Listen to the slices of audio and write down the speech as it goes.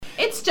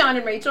It's John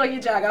and Rachel,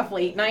 you jag off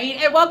late night,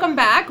 and welcome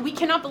back. We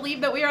cannot believe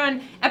that we are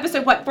on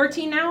episode,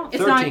 14 now?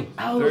 It's 13.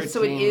 not. Oh, 13,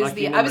 so it is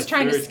the. I was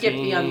trying 13, to skip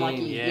the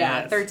unlucky. yes.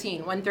 Yeah,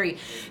 13, 1-3.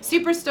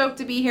 Super stoked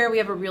to be here. We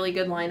have a really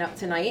good lineup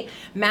tonight.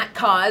 Matt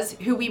Cause,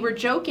 who we were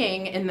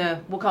joking in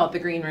we'll call it the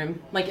green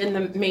room, like in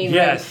the main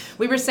room.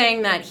 We were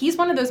saying that he's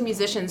one of those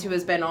musicians who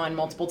has been on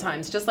multiple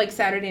times, just like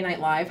Saturday Night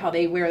Live, how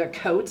they wear their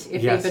coat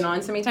if they've been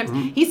on so many times.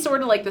 Mm-hmm. He's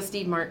sort of like the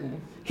Steve Martin.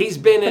 He's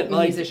been at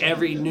like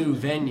every new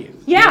venue.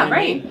 Yeah,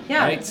 right.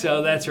 Yeah. Right,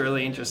 so that's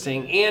really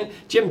interesting. And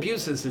Jim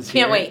Busis is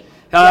here. Can't wait.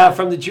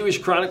 From the Jewish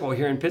Chronicle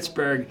here in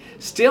Pittsburgh.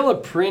 Still a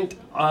print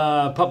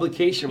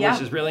publication, which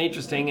is really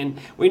interesting. And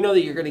we know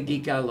that you're going to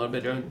geek out a little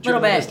bit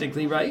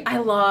journalistically, right? I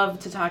love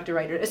to talk to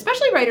writers,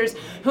 especially writers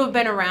who have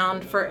been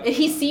around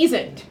he's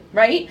seasoned,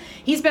 right?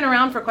 He's been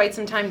around for quite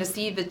some time to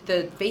see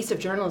the face of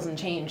journalism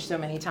change so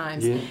many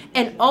times. Yeah.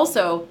 And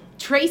also,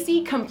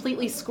 Tracy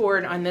completely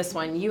scored on this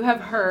one. You have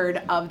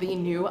heard of the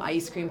new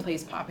ice cream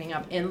place popping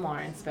up in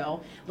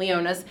Lawrenceville,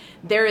 Leona's.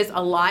 There is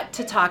a lot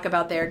to talk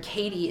about there.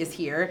 Katie is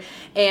here,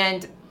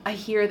 and I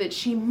hear that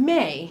she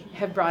may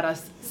have brought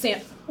us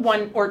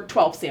 1 or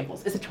 12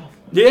 samples. Is it 12?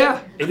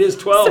 Yeah, it is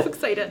 12. So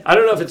excited. I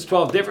don't know if it's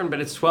 12 different, but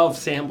it's 12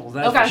 samples,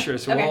 that's for sure.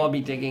 So we'll all be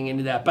digging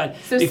into that. But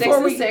so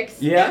before 6 and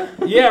 6.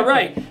 Yeah,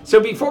 right. So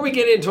before we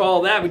get into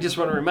all that, we just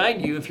want to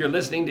remind you, if you're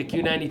listening to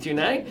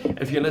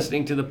Q92.9, if you're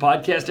listening to the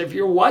podcast, if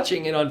you're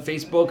watching it on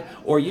Facebook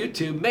or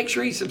YouTube, make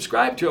sure you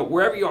subscribe to it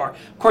wherever you are.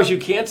 Of course, you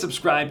can't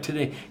subscribe to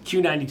the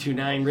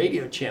Q92.9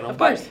 radio channel,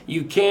 but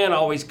you can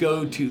always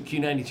go to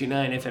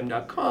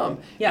Q929fm.com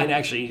and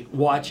actually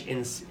watch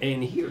and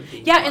hear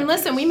the podcast. And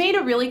listen, we made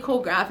a really cool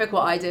graphic.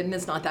 Well, I did, and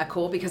it's not that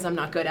cool because I'm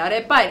not good at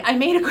it, but I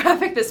made a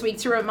graphic this week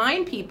to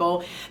remind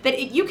people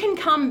that you can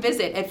come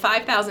visit at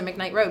 5000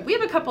 McKnight Road. We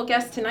have a couple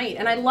guests tonight,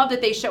 and I love that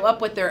they show up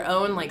with their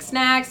own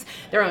snacks,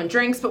 their own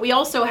drinks, but we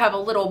also have a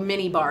little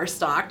mini bar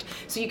stocked,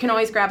 so you can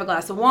always grab a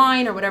glass of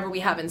wine or whatever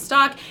we have in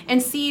stock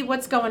and see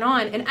what's going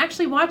on and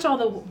actually watch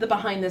all the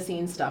behind the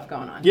scenes stuff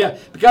going on. Yeah,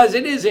 because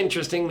it is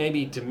interesting,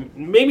 maybe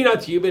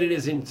not to you, but it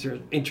is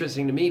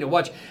interesting to me to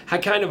watch how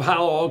it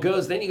all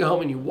goes. Then you go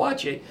home and you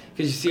watch it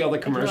because you see all the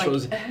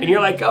commercials, and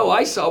you're like, oh,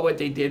 I saw what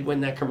they did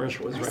when that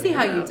commercial was running. I see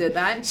how you did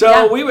that.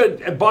 So we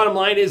would, bottom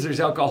line is there's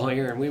alcohol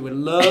here, and we would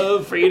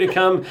love for you to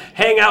come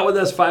hang out with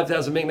us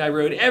 5000 McKnight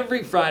Road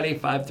every Friday,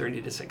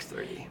 5:30 to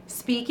 6:30.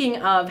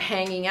 Speaking of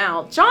hanging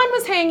out, I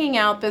was hanging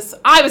out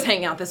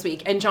this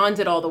week, and John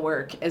did all the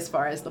work as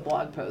far as the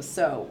blog post.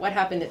 So what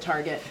happened at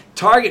Target?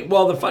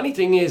 Well, the funny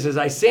thing is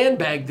I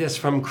sandbagged this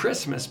from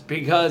Christmas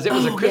because it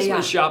was a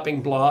Christmas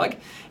shopping blog.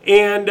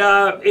 And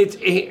it's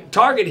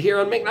Target here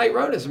on McKnight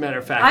Road, as a matter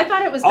of fact. I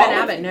thought it was Ben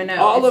Abbott. No.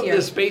 All of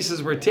the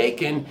spaces were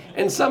taken,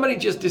 and somebody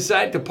just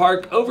decided to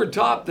park over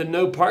top the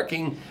no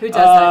parking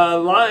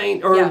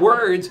line or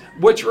words,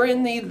 which were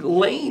in the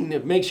lane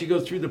that makes you go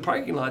through the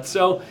parking lot.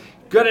 So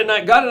got a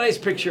nice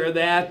picture of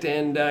that,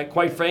 and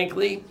quite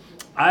frankly,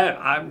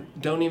 I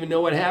don't even know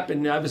what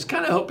happened. I was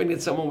kind of hoping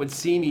that someone would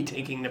see me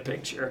taking the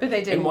picture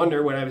and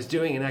wonder what I was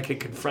doing, and I could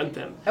confront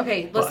them.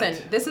 Okay, listen,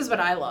 this is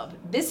what I love.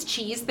 This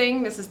cheese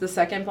thing, this is the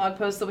second blog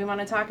post that we want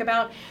to talk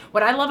about.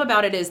 What I love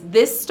about it is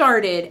this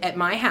started at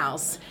my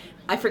house.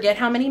 I forget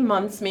how many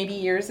months, maybe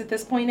years at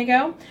this point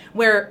ago,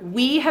 where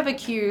we have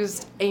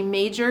accused a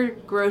major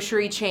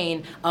grocery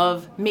chain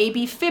of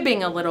maybe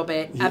fibbing a little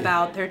bit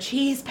about their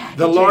cheese packaging.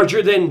 The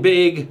larger than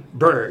big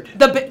bird.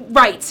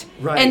 Right.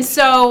 And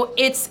so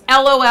it's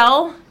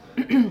LOL,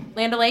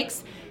 Land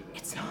O'Lakes.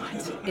 It's not.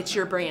 It's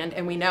your brand,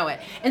 and we know it.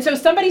 And so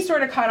somebody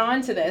sort of caught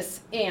on to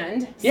this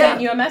and sent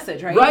you a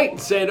message, right? Right.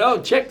 Said,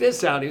 oh, check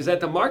this out. He was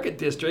at the Market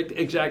District.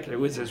 Exactly. It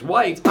was his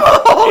wife.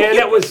 And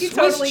it was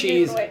Swiss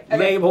cheese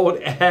labeled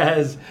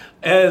as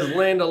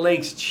Land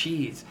O'Lakes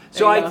cheese.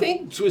 So I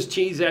think Swiss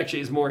cheese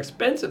actually is more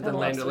expensive than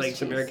Land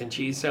O'Lakes American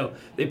cheese. So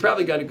they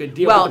probably got a good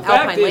deal. Well, but the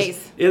fact Alpine is,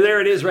 Lace.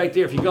 There it is right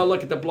there. If you go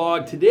look at the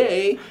blog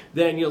today,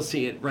 then you'll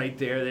see it right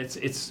there.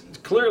 It's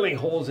clearly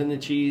holes in the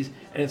cheese,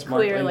 and it's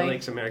marked Land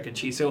O'Lakes American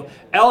cheese. So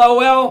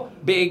LOL,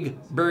 big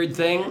bird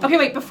thing. Okay,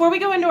 wait, before we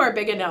go into our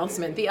big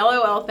announcement, the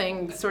LOL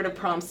thing sort of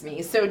prompts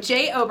me. So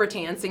Jay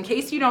Obertans, in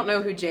case you don't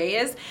know who Jay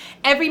is,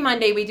 every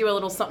Monday we do a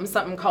little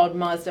something called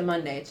Mazda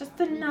Monday. It's just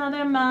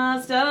another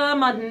Mazda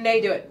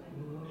Monday. Do it.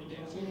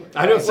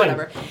 I don't sing.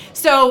 Whatever.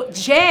 So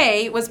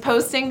Jay was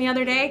posting the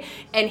other day,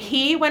 and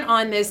he went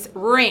on this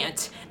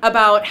rant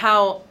about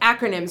how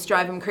acronyms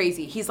drive him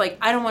crazy. He's like,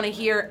 I don't want to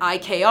hear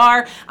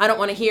IKR. I don't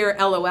want to hear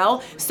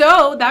LOL.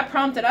 So that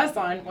prompted us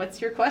on,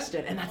 what's your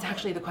question? And that's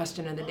actually the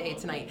question of the day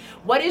tonight.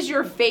 What is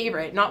your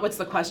favorite, not what's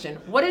the question,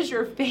 what is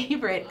your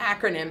favorite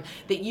acronym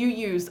that you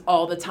use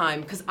all the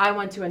time? Because I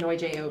want to annoy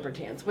Jay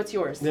Obertans. What's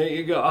yours? There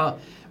you go.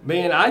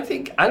 Man, I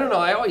don't know,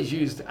 I don't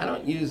use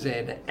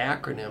an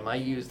acronym. I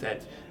use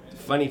that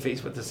funny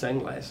face with the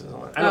sunglasses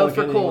on. I don't look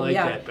anything like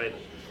that, but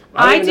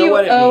I do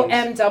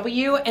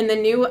OMW, and the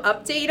new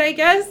update, I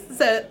guess,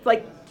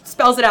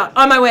 spells it out.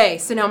 On my way.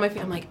 So now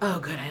I'm like, oh,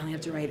 good, I only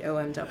have to write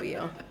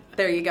OMW.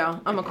 There you go.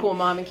 I'm a cool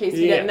mom, in case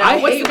you didn't know.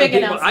 What's the big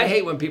announcement? I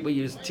hate when people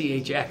use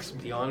THX, to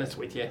be honest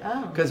with you,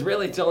 because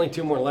really it's only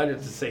 2 more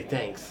letters to say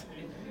thanks.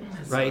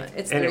 right?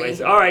 It's Anyways,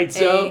 3. all right,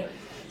 so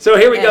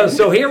here we go.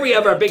 So here we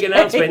have our big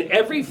announcement.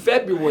 Every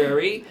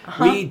February,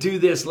 we do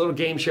this little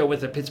game show with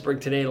the Pittsburgh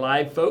Today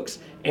Live folks.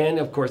 And,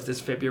 of course,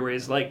 this February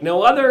is like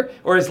no other,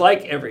 or is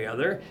like every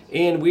other.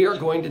 And we are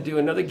going to do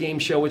another game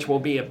show, which will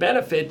be a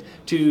benefit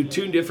to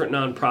 2 different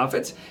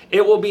nonprofits.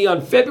 It will be on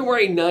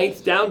February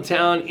 9th,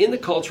 downtown in the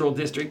Cultural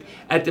District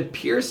at the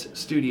Pierce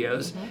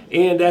Studios.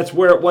 And that's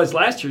where it was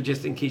last year,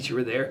 just in case you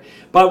were there.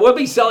 But we'll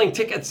be selling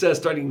tickets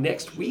starting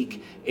next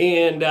week.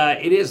 And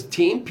it is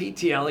Team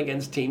PTL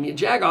against Team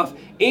Jagoff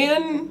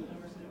in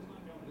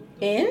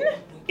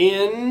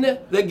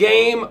the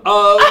game of...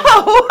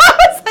 Oh, I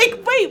was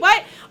like, wait,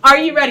 what? Are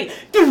you ready?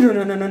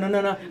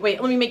 No. Wait,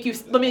 let me make you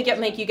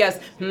guess.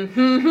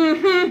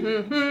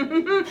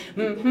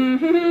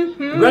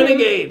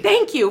 Renegade.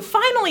 Thank you.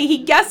 Finally, he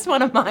guessed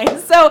one of mine.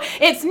 So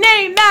it's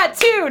Name That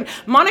Tune.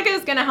 Monica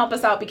is going to help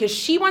us out because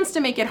she wants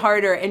to make it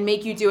harder and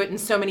make you do it in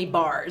so many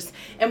bars.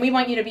 And we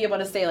want you to be able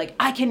to say, like,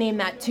 I can name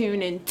that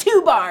tune in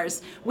 2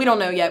 bars. We don't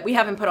know yet. We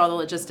haven't put all the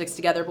logistics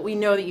together, but we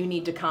know that you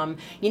need to come.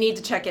 You need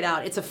to check it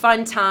out. It's a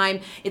fun time.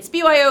 It's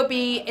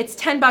BYOB. It's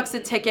 $10 a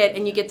ticket,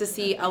 and you get to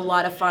see a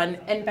lot of fun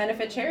and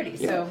benefit charities.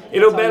 So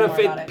it'll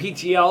benefit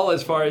PTL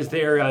as far as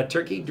their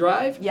turkey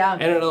drive. Yeah.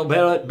 And it'll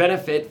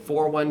benefit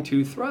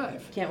 412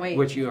 Thrive. Can't wait.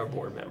 Which you are a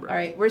board member. All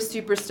right, we're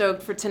super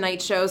stoked for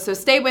tonight's show. So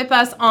stay with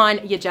us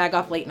on Ya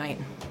Jagoff Late Night.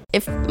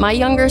 If my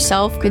younger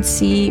self could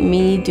see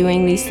me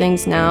doing these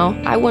things now,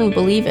 I wouldn't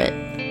believe it.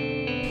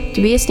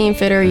 To be a steam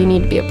fitter, you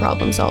need to be a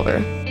problem solver.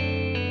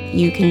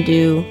 You can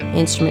do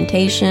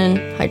instrumentation,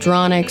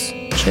 hydronics,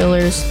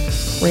 chillers,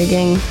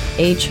 rigging,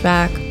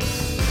 HVAC.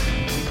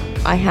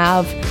 I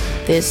have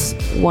this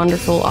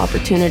wonderful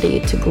opportunity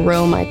to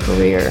grow my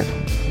career.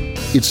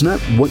 It's not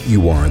what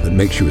you are that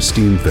makes you a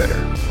steam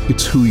fitter.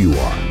 It's who you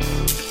are.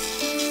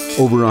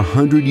 Over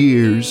 100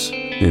 years,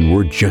 and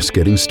we're just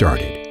getting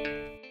started.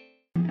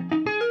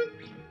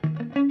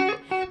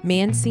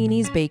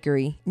 Mancini's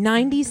Bakery,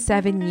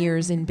 97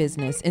 years in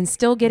business and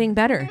still getting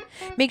better.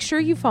 Make sure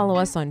you follow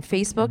us on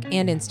Facebook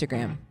and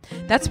Instagram.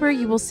 That's where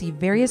you will see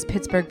various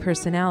Pittsburgh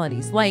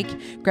personalities like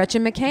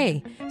Gretchen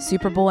McKay,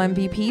 Super Bowl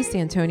MVP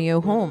Santonio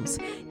Holmes,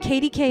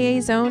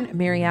 KDKA's own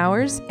Mary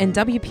Hours, and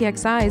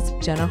WPXI's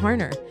Jenna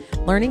Harner,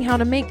 learning how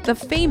to make the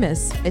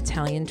famous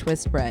Italian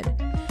twist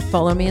bread.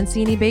 Follow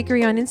Mancini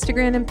Bakery on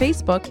Instagram and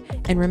Facebook,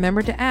 and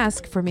remember to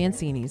ask for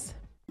Mancini's.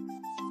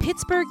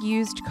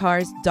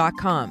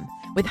 PittsburghUsedCars.com.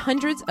 With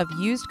hundreds of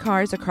used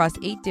cars across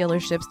 8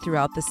 dealerships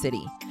throughout the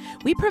city.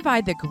 We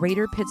provide the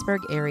greater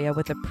Pittsburgh area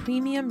with a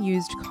premium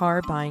used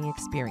car buying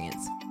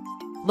experience.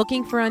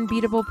 Looking for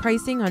unbeatable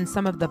pricing on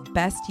some of the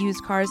best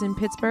used cars in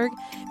Pittsburgh?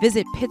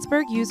 Visit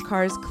Pittsburgh Used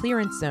Cars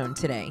Clearance Zone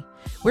today.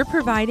 We're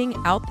providing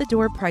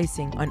out-the-door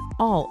pricing on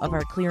all of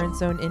our clearance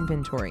zone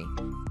inventory.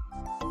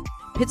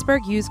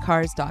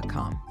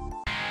 PittsburghUsedCars.com.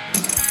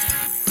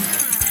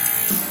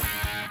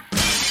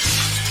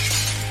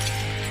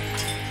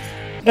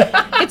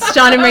 It's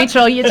John and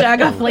Rachel, Ya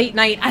Jagoff Late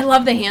Night. I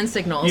love the hand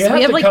signals. We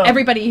have like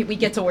everybody we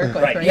get to work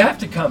with, right? You have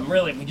to come,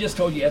 really. We just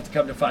told you have to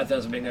come to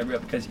 5,000 Big Night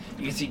Rip because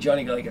you can see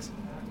Johnny go like this.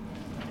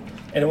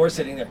 And we're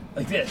sitting there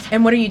like this.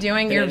 And what are you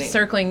doing? You're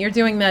circling. You're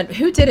doing that.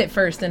 Who did it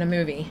first in a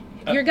movie?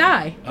 Your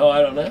guy. Oh,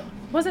 I don't know.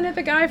 Wasn't it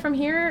the guy from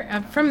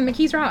here? From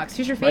McKee's Rocks?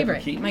 Who's your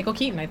favorite? Michael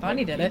Keaton. I thought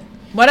he did it.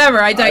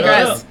 Whatever. I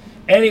digress.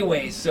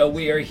 Anyway, so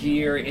we are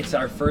here. It's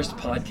our first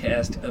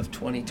podcast of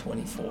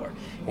 2024. Wow.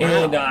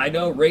 And I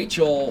know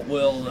Rachel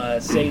will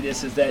say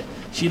this, is that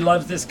she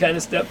loves this kind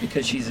of stuff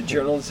because she's a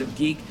journalism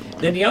geek.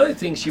 Then the other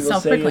thing she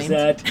will say is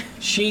that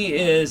she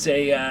is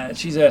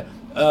she's a,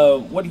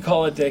 what do you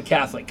call it, a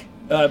Catholic.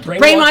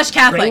 Brainwashed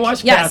Catholic.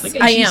 Brainwashed yes, Catholic.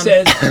 And I she am.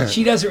 says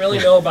she doesn't really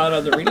know about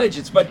other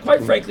religions, but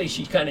quite frankly,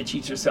 she kind of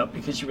cheats herself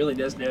because she really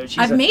does know.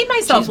 I've made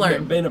myself learn.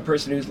 She's been a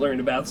person who's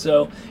learned about.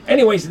 So,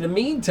 anyways, in the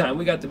meantime,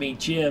 we got to meet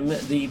Jim,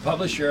 the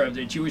publisher of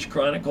the Jewish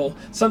Chronicle,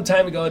 some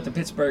time ago at the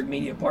Pittsburgh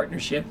Media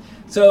Partnership.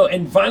 So,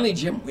 and finally,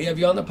 Jim, we have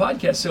you on the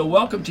podcast. So,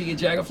 welcome to Ya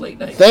Jagoff Late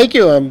Night. Thank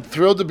you. I'm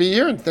thrilled to be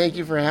here, and thank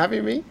you for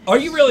having me. Are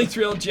you really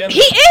thrilled, Jim? He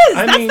is.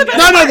 That's the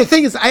best part. The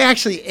thing is, I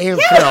actually am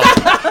thrilled.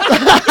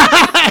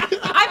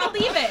 I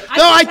believe it.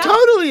 I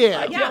totally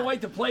am. I can't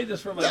wait to play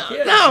this for my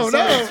kids. No.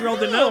 Thrilled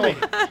to know me.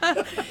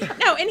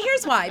 No, and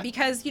here's why.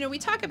 Because, we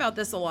talk about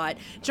this a lot.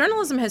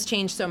 Journalism has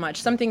changed so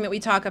much. Something that we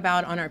talk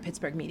about on our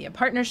Pittsburgh Media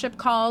Partnership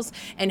calls.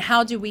 And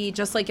how do we,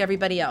 just like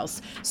everybody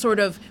else, sort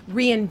of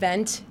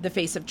reinvent the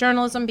face of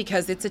journalism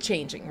because it's a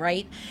changing,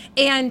 right?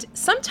 And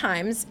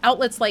sometimes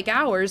outlets like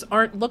ours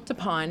aren't looked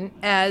upon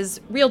as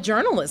real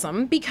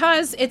journalism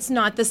because it's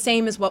not the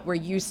same as what we're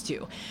used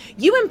to.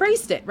 You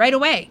embraced it right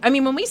away. I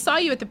mean, when we saw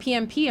you at the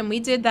PMP and we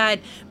did that,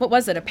 what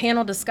was it, a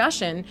panel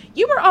discussion,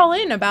 you were all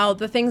in about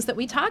the things that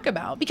we talk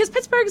about because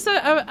Pittsburgh's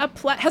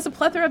has a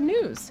plethora of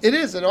news. It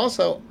is, and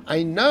also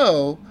I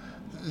know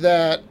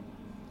that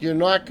you're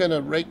not going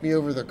to rake me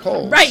over the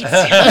coals. Right.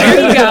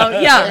 There you go.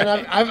 Yeah.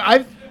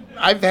 And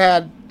I've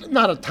had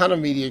not a ton of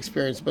media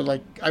experience, but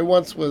like I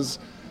once was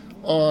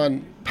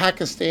on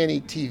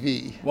Pakistani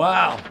TV.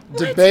 Wow.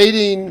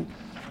 Debating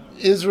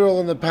Israel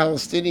and the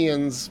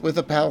Palestinians with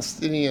a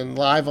Palestinian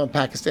live on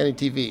Pakistani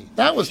TV.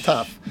 That was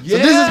tough. Yeah.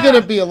 So this is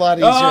going to be a lot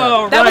easier.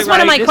 Oh, that was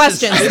one of my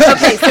questions.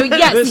 Okay, so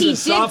yes, he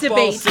did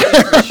debate.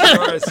 For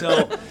sure.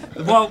 So,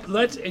 well,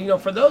 let's,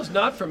 for those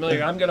not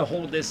familiar, I'm going to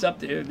hold this up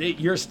there.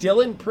 You're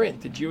still in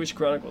print, the Jewish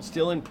Chronicle,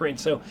 still in print.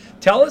 So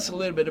tell us a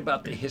little bit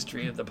about the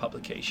history of the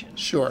publication.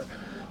 Sure.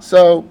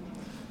 So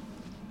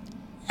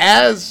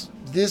as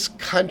this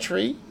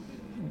country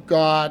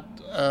got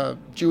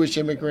Jewish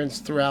immigrants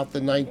throughout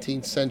the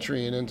 19th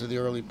century and into the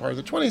early part of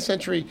the 20th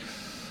century,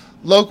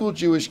 local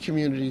Jewish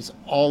communities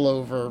all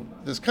over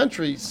this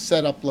country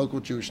set up local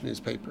Jewish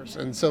newspapers.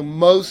 And so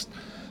most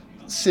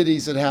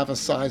cities that have a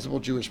sizable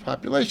Jewish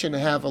population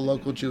have a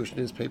local Jewish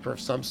newspaper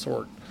of some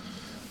sort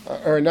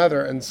or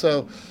another. And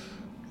so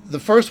the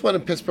first one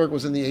in Pittsburgh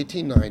was in the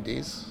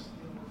 1890s,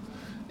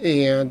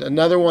 and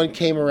another one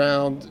came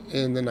around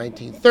in the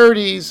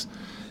 1930s,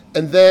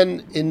 and then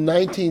in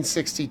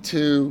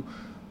 1962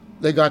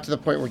 they got to the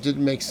point where it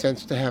didn't make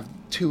sense to have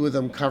two of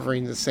them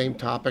covering the same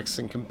topics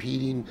and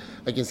competing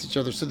against each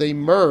other. So they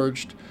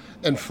merged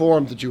and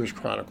formed the Jewish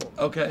Chronicle.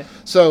 Okay.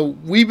 So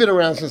we've been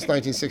around since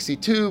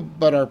 1962,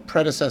 but our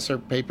predecessor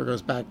paper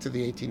goes back to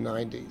the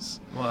 1890s.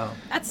 Wow.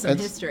 That's some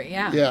history,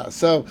 yeah. Yeah.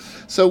 So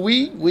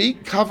we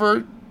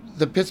cover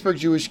the Pittsburgh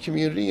Jewish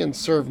community and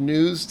serve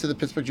news to the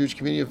Pittsburgh Jewish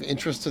community of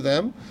interest to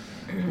them.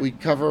 We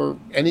cover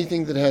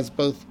anything that has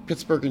both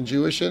Pittsburgh and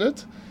Jewish in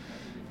it.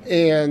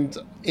 And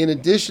in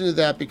addition to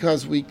that,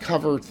 because we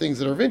cover things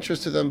that are of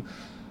interest to them,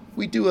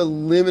 we do a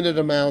limited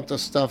amount of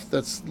stuff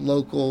that's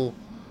local,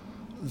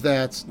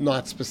 that's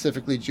not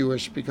specifically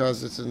Jewish,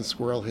 because it's in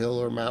Squirrel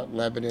Hill or Mount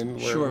Lebanon,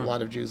 where Sure. a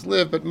lot of Jews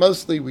live. But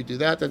mostly we do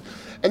that. And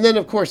then,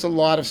 of course, a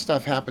lot of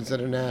stuff happens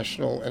at a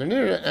national and an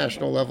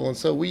international level. And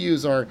so we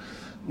use our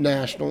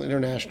national,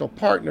 international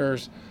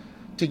partners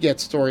to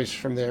get stories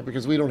from there,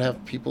 because we don't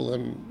have people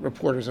and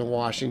reporters in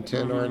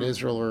Washington or in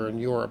Israel or in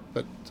Europe.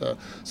 But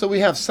so we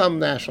have some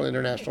national,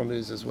 international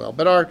news as well.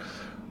 But our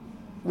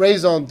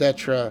raison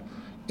d'etre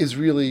is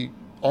really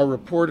our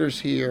reporters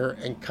here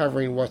and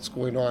covering what's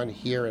going on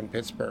here in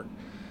Pittsburgh.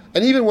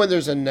 And even when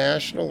there's a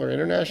national or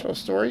international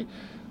story,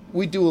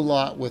 we do a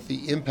lot with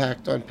the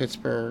impact on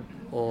Pittsburgh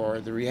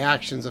or the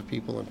reactions of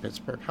people in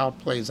Pittsburgh, how it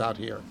plays out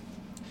here.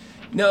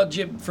 Now,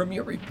 Jim, from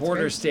your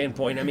reporter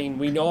standpoint, I mean,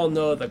 we all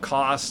know the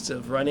costs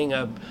of running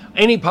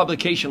any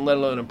publication, let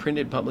alone a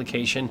printed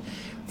publication,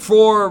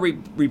 for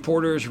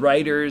reporters,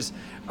 writers.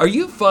 Are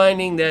you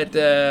finding that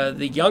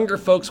the younger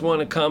folks want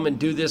to come and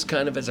do this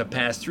kind of as a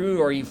pass-through,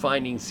 or are you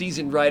finding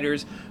seasoned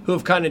writers who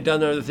have kind of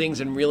done other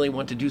things and really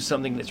want to do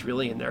something that's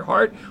really in their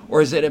heart,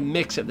 or is it a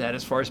mix of that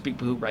as far as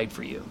people who write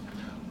for you?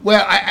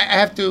 Well, I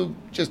have to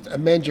just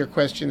amend your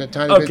question a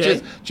tiny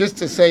bit, just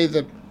to say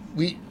that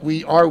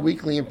we are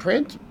weekly in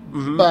print,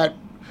 but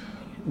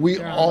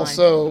we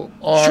also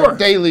are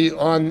daily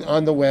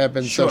on the web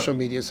and social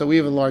media. So we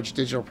have a large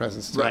digital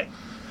presence too. Right.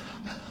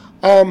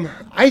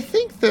 I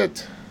think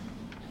that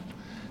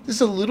this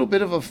is a little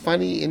bit of a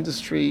funny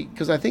industry,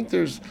 because I think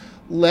there's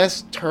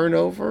less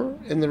turnover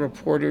in the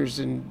reporters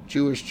in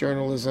Jewish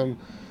journalism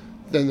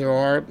than there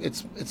are.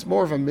 It's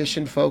more of a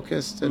mission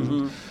focused,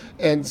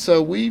 and so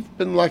we've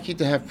been lucky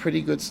to have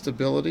pretty good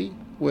stability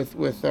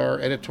with our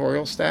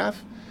editorial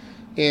staff,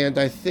 and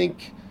I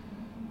think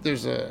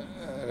there's a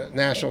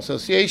national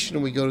association,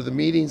 and we go to the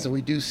meetings, and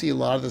we do see a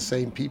lot of the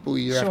same people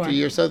year after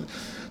year.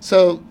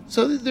 So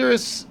there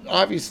is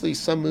obviously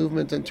some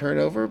movement and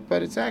turnover,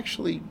 but it's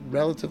actually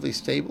relatively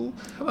stable,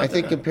 I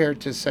think,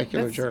 compared to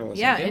secular journalism.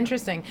 Yeah,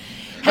 interesting.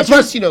 And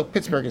plus,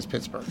 Pittsburgh is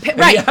Pittsburgh.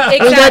 Right, I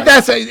mean, exactly.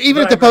 that's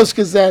even at the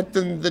Post-Gazette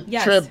and the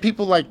Trib,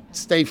 people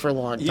stay for a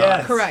long time.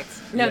 Yes. Correct.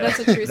 No, that's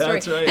a true story.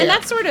 That's right, and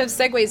that sort of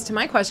segues to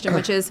my question,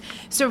 which is,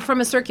 so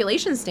from a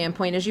circulation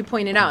standpoint, as you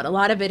pointed out, a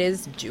lot of it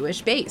is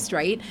Jewish-based,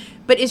 right?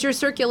 But is your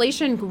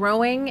circulation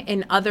growing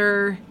in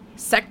other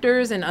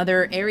sectors and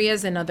other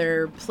areas and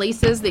other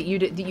places that you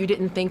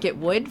didn't think it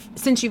would,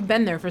 since you've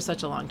been there for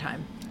such a long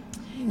time?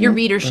 Your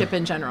readership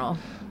in general.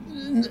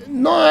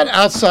 Not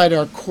outside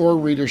our core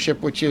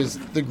readership, which is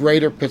the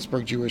greater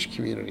Pittsburgh Jewish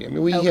community. I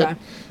mean, we hit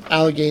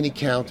Allegheny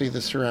County,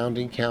 the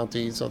surrounding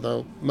counties,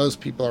 although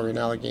most people are in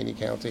Allegheny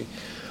County.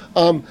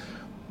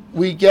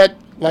 We get,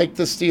 like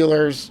the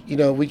Steelers,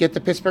 we get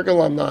the Pittsburgh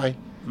alumni.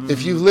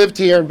 If you've lived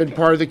here and been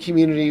part of the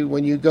community,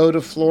 when you go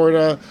to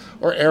Florida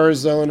or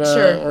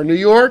Arizona or New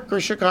York or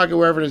Chicago,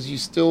 wherever it is, you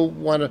still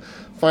want to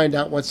find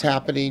out what's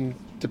happening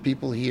to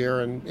people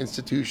here and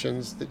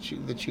institutions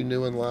that you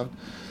knew and loved.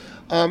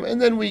 And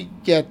then we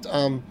get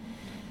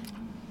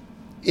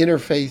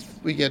interfaith.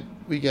 We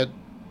get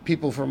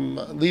people from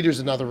leaders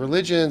in other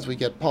religions. We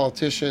get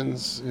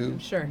politicians who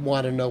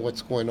want to know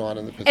what's going on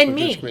in the Pittsburgh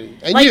Jewish community.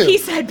 And like you. He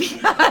said,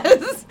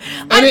 because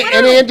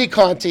and Andy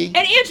Conti. And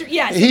Andrew,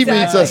 yes, he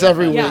reads us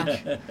every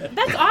week.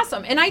 That's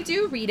awesome, and I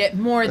do read it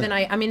more than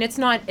I mean, it's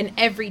not an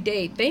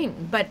everyday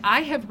thing, but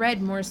I have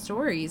read more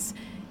stories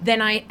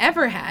than I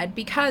ever had,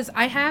 because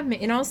I have,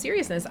 in all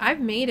seriousness, I've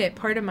made it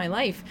part of my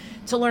life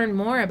to learn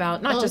more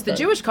about not just the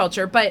Jewish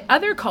culture, but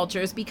other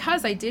cultures,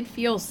 because I did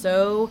feel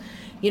so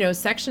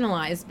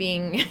sectionalized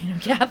being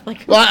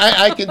Catholic. Well,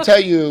 I can tell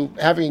you,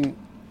 having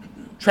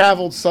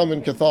traveled some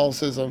in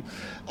Catholicism,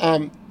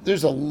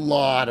 there's a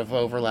lot of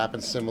overlap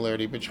and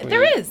similarity between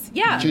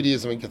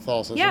Judaism and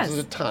Catholicism. Yes. There's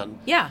a ton.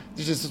 Yeah.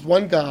 There's just this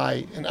one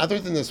guy, and other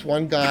than this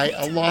one guy,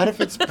 a lot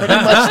of it's pretty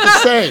much the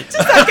same.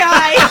 Just a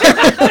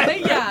guy.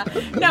 Yeah.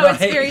 No, it's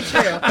very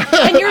true.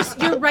 And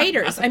your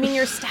writers,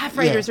 your staff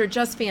writers are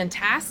just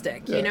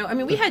fantastic. Yeah.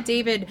 We had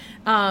David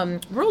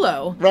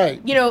Rouleau. Right.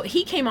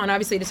 He came on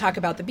obviously to talk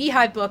about the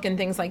Beehive book and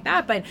things like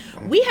that, but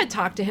we had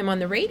talked to him on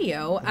the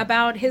radio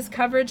about his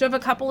coverage of a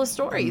couple of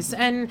stories.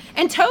 And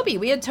Toby,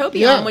 we had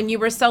Toby on when you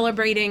were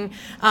celebrating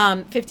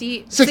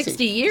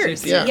 60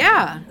 years. 60,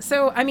 yeah.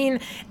 So,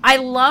 I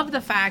love the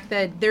fact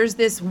that there's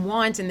this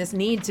want and this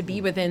need to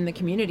be within the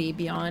community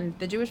beyond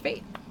the Jewish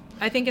faith.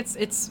 I think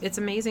it's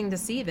amazing to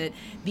see that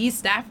these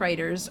staff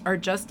writers are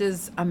just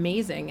as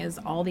amazing as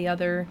all the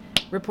other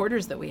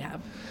reporters that we have.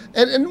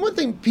 And one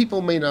thing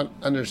people may not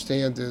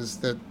understand is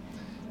that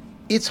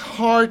it's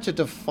hard to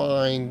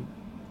define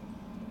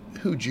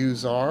who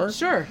Jews are.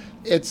 Sure.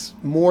 It's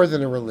more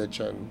than a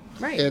religion.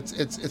 Right.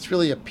 It's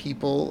really a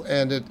people,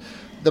 and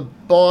the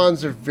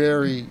bonds are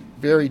very,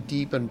 very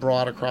deep and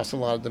broad across a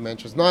lot of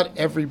dimensions. Not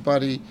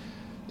everybody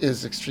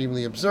is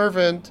extremely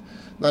observant.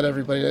 Not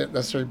everybody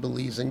necessarily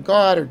believes in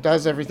God or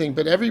does everything,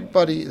 but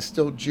everybody is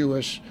still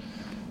Jewish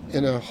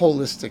in a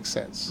holistic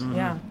sense. Mm-hmm.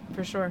 Yeah,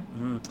 for sure.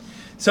 Mm-hmm.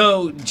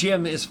 So,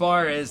 Jim, as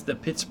far as the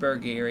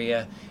Pittsburgh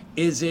area,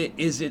 is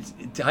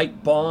it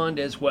tight bond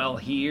as well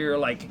here?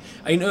 Like,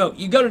 I know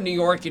you go to New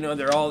York,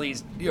 there are all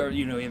these, you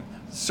have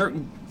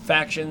certain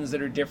factions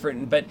that are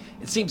different, but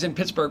it seems in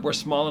Pittsburgh we're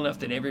small enough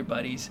that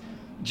everybody's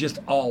just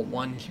all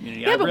one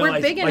community. Yeah, but we're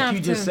big enough like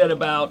you just said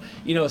about,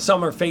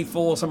 some are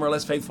faithful, some are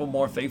less faithful,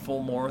 more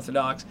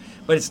Orthodox,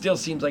 but it still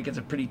seems like it's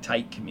a pretty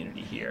tight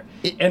community here,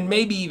 and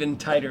maybe even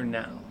tighter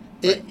now.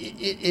 Right?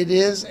 It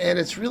is, and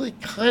it's really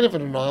kind of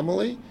an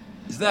anomaly.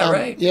 Is that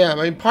right?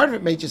 Yeah, part of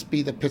it may just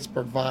be the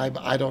Pittsburgh vibe.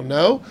 I don't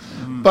know.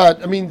 Mm. But,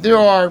 there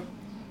are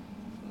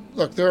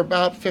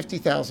about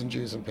 50,000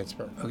 Jews in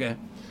Pittsburgh. Okay.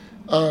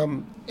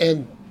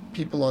 And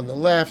people on the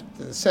left,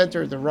 the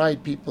center, the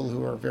right, people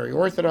who are very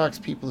Orthodox,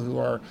 people who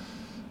are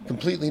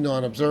completely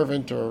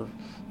non-observant or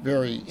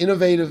very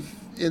innovative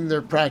in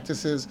their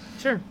practices.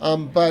 Sure.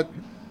 But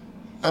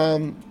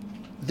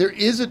there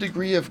is a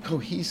degree of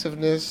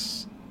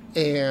cohesiveness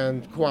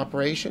and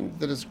cooperation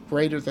that is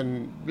greater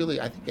than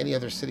really, I think, any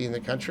other city in the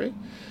country.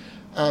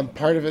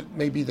 Part of it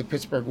may be the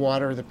Pittsburgh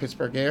water, the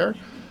Pittsburgh air.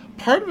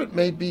 Part of it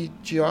may be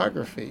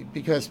geography,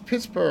 because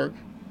Pittsburgh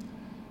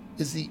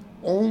is the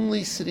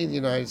only city in the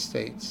United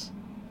States,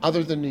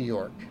 other than New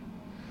York,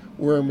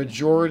 where a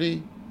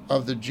majority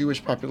of the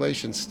Jewish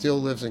population still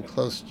lives in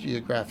close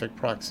geographic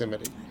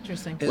proximity.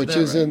 Interesting. Which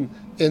is right?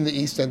 in the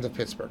east end of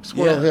Pittsburgh,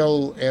 Squirrel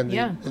Hill and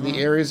the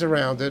areas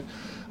around it.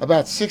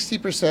 About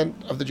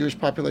 60% of the Jewish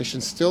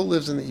population still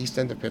lives in the east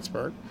end of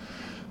Pittsburgh,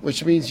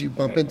 which means you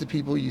bump into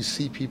people, you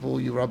see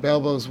people, you rub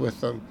elbows with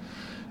them.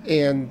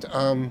 And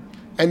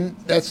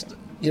that's,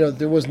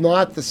 there was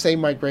not the same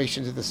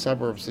migration to the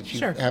suburbs that you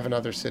have in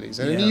other cities.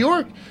 And in New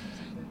York,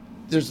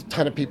 there's a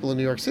ton of people in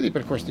New York City,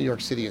 but of course New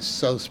York City is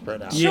so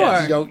spread out.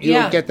 Sure. You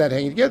don't get that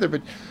hanging together.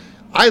 But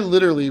I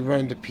literally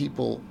run into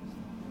people,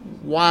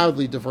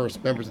 wildly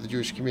diverse members of the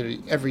Jewish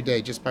community every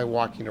day just by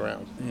walking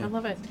around. I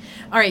love it.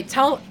 All right,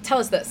 tell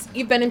us this.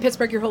 You've been in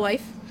Pittsburgh your whole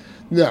life?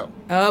 No.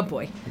 Oh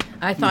boy,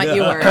 I thought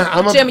you were.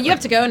 Jim, you have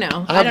to go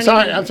now. I'm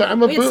sorry.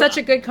 We had such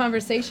a good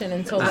conversation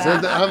until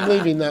that. I'm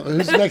leaving that.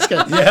 Who's the next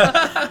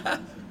guy?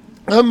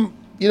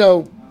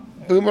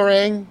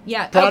 Boomerang.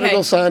 Yeah.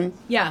 Prodigal son.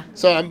 Yeah.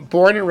 So I'm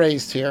born and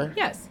raised here.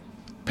 Yes.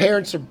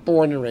 Parents are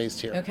born and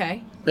raised here.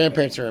 Okay.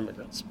 Grandparents are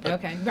immigrants.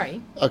 Okay.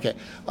 Right. Okay.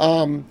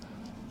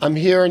 I'm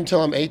here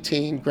until I'm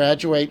 18.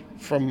 Graduate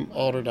from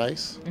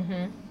Alderdice.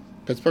 Mm-hmm.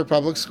 Pittsburgh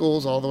Public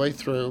Schools all the way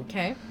through.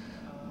 Okay.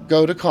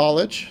 Go to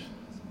college.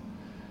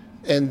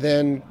 And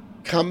then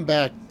come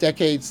back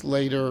decades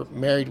later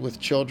married with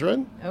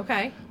children.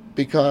 Okay.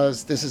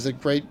 Because this is a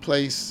great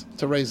place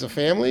to raise a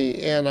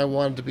family, and I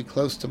wanted to be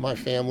close to my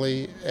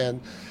family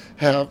and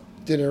have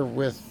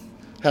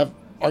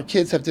our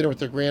kids have dinner with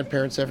their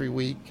grandparents every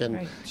week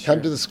and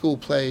come to the school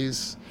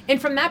plays. And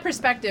from that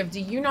perspective, do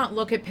you not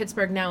look at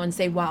Pittsburgh now and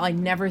say, wow, I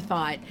never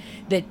thought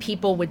that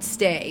people would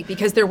stay?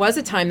 Because there was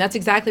a time, that's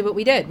exactly what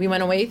we did. We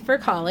went away for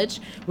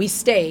college, we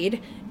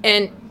stayed,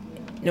 and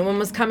no one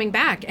was coming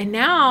back. And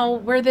now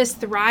we're this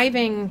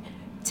thriving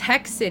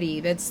tech city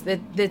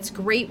that's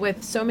great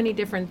with so many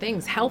different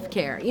things.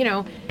 Healthcare,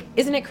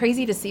 isn't it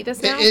crazy to see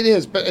this now? It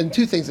is, and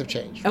two things have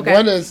changed. Okay.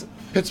 One is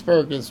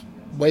Pittsburgh is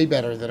way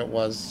better than it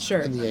was Sure.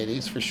 in the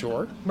 80s, for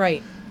sure.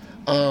 Right.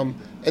 And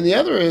the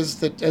other is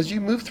that as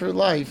you move through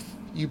life,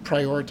 you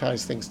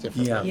prioritize things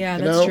differently. Yeah,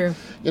 that's true.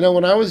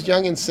 When I was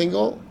young and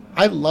single,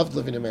 I loved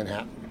living in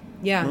Manhattan.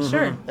 Yeah,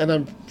 sure. And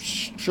I'm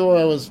sure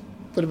I was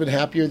would have been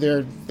happier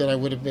there than I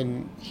would have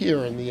been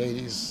here in the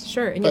 80s.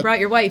 Sure, and you brought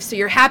your wife, so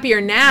you're happier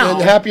now.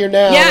 And happier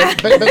now. Yeah.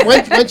 But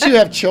once you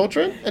have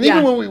children, and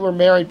even when we were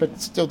married but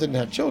still didn't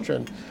have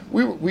children,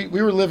 we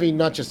were living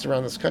not just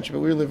around this country, but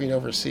we were living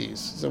overseas.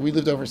 So we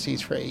lived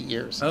overseas for 8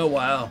 years. Oh,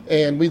 wow.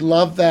 And we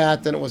loved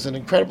that, and it was an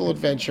incredible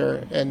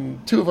adventure,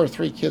 and 2 of our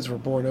 3 kids were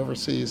born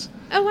overseas.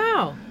 Oh,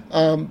 wow.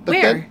 But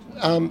Where?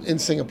 Then, in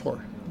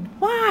Singapore.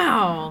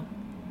 Wow.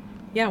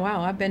 Yeah,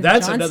 wow. I've been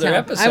That's to Johnstown. another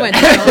episode. I went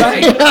to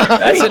Right.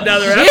 That's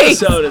another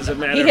episode, as a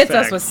matter of fact. He hits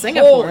us with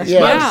Singapore. Holy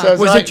Yeah. smokes.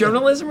 So Was it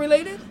journalism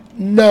related?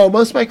 No,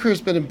 most of my career has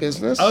been in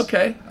business.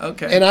 Okay.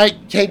 And I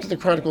came to the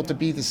Chronicle to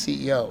be the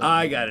CEO.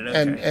 I got it.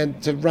 Okay.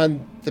 And to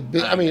run the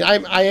I mean,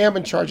 I am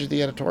in charge of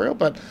the editorial,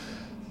 but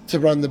to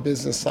run the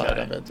business side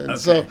of it. And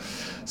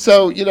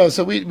so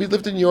we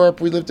lived in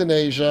Europe, we lived in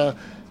Asia,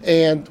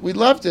 and we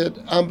loved it.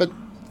 But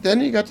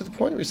then you got to the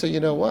point where you say, you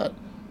know what?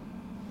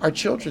 Our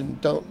children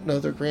don't know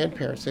their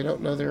grandparents. They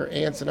don't know their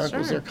aunts and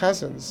uncles, their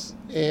cousins.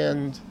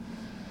 And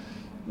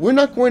we're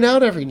not going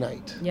out every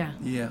night. Yeah.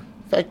 Yeah.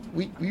 In fact,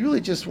 we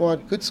really just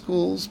want good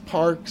schools,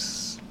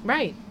 parks.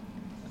 Right.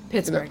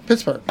 Pittsburgh.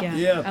 Pittsburgh.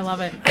 Yeah. I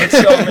love it. It's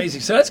so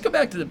amazing. So let's go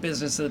back to the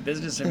business of the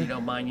business, if you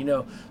don't mind.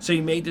 So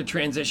you made the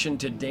transition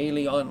to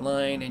daily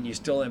online, and you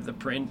still have the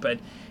print. But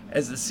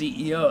as the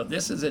CEO,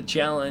 this is a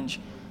challenge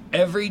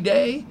every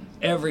day,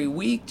 every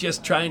week,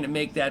 just trying to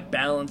make that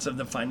balance of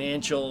the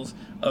financials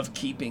of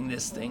keeping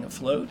this thing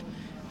afloat.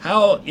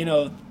 How,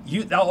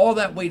 all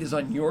that weight is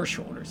on your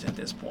shoulders at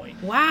this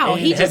point. Wow,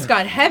 he just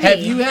got heavy. Have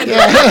you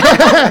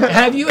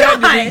had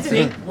to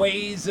rethink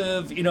ways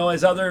of,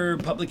 as other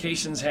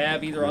publications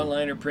have, either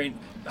online or print,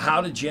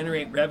 how to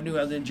generate revenue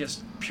other than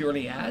just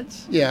purely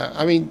ads? Yeah,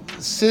 I mean,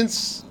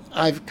 since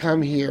I've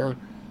come here,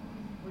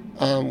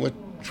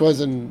 which was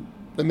in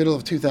the middle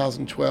of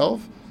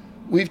 2012,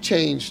 we've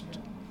changed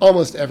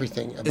almost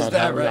everything about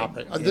how we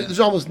operate. Yeah. There's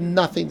almost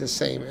nothing the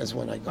same as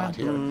when I got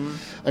here.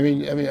 I mean,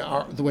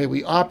 the way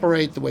we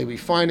operate, the way we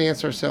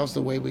finance ourselves,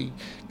 the way we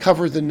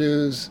cover the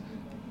news,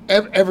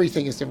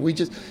 everything is different.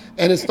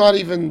 And it's not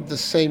even the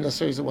same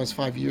necessarily as it was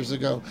 5 years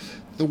ago.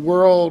 The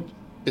world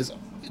is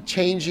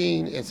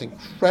changing. It's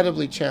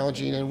incredibly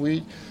challenging, and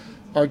we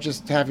are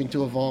just having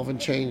to evolve and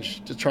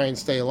change to try and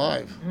stay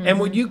alive. And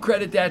would you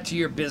credit that to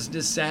your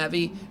business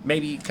savvy,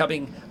 maybe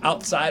coming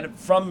outside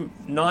from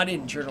not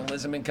in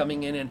journalism and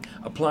coming in and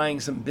applying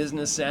some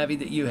business savvy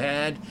that you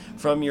had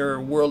from your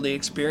worldly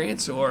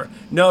experience? Or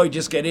no, you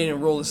just get in and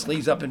roll the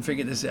sleeves up and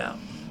figure this out?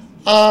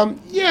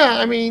 Yeah,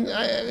 I mean,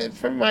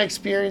 from my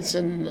experience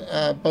in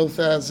both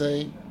as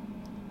a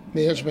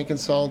management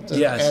consultant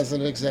and as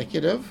an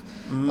executive,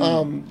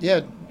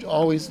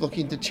 always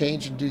looking to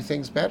change and do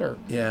things better.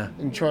 Yeah.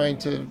 And trying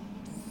to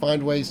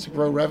find ways to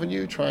grow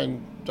revenue,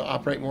 trying to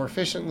operate more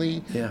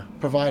efficiently,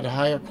 provide a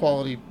higher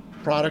quality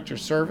product or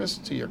service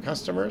to your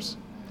customers.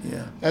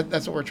 Yeah.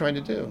 That's what we're trying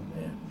to do.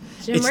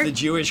 Yeah. It's the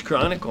Jewish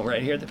Chronicle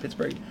right here, the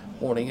Pittsburgh,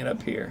 holding it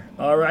up here.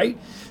 All right.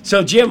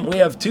 So, Jim, we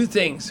have 2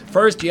 things.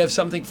 First, you have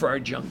something for our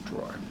junk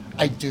drawer.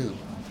 I do.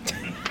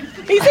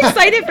 He's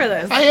excited for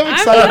this. I am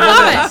excited for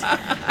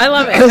this. I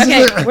love it.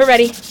 Okay, we're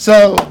ready.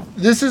 So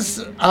this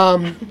is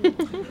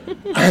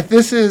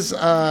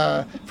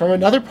from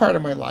another part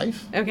of my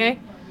life. Okay.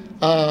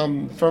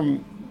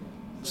 From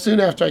soon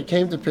after I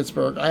came to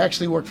Pittsburgh, I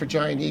actually worked for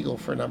Giant Eagle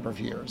for a number of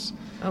years.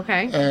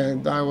 Okay.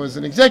 And I was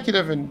an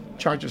executive in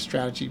charge of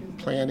strategy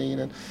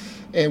planning,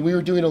 and we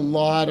were doing a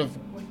lot of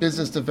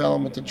business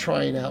development and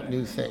trying out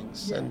new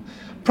things. And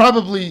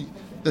probably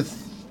the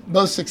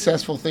most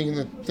successful thing, and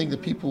the thing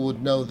that people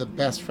would know the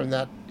best from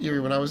that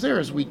era when I was there,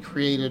 is we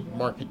created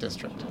Market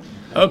District.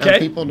 Okay. And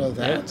people know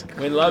that.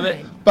 Yeah, we love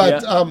it.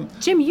 But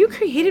Jim, you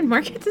created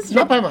Market District?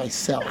 not by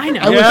myself. I know.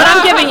 But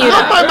I'm giving you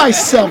not that. by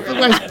myself. It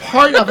was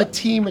part of a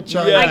team at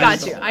Giant I Eagle.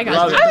 got you. I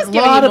was A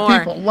giving lot you of more.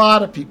 people. A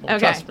lot of people. Okay.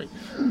 Trust me.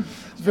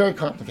 It's very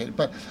complicated.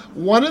 But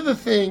one of the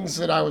things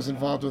that I was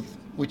involved with,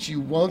 which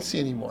you won't see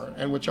anymore,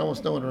 and which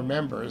almost no one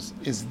remembers,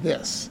 is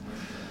this.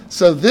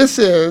 So this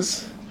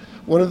is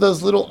one of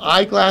those little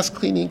eyeglass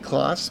cleaning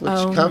cloths, which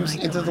comes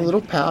into the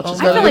little pouch.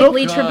 It's I got feel like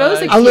Lee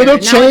Trevosic a little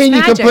here. Now chain. it's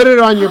You can magic. put it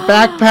on your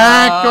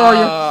backpack or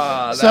your.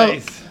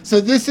 Nice.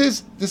 So this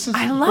is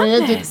I love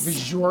branded this.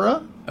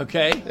 Vizura,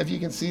 Okay. if you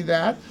can see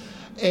that,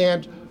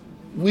 and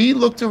we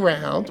looked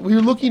around. We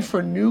were looking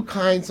for new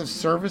kinds of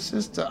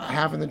services to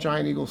have in the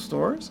Giant Eagle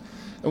stores,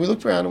 and we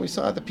looked around and we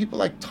saw that people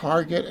like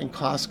Target and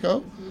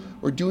Costco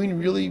were doing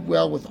really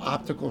well with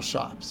optical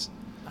shops.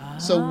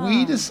 So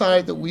we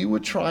decided that we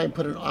would try and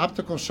put an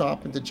optical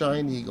shop into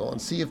Giant Eagle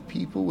and see if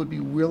people would be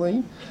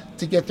willing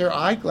to get their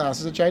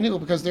eyeglasses at Giant Eagle,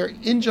 because they're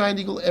in Giant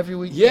Eagle every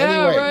week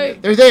anyway.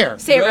 Right. They're there.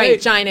 Say it right,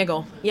 Right. Giant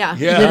Eagle. Yeah.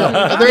 You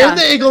know, they're in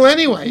the Eagle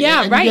anyway.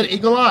 Yeah, and right. you get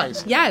Eagle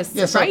eyes. Yes,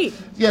 Yeah, so, right.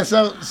 Yeah,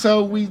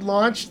 so we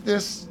launched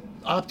this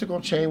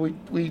optical chain.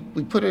 We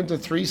put it into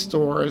 3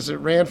 stores. It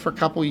ran for a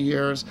couple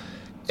years.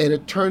 And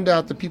it turned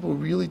out that people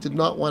really did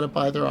not want to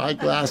buy their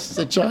eyeglasses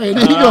at Giant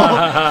Eagle.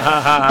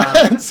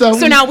 And so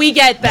now we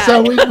get that.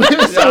 So we closed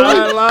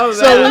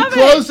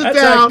it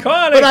down.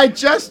 Iconic. But I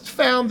just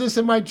found this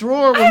in my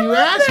drawer when you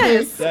asked me.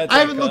 That's I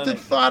haven't iconic.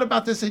 thought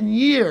about this in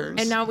years.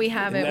 And now we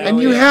have it. And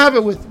you have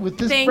it with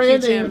this Thank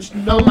brand you, name, Jim.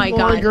 which no Oh my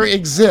longer God.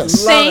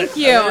 exists. Thank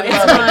you.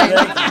 It's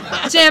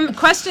mine. Jim,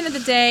 question of the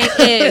day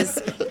is,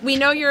 we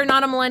know you're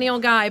not a millennial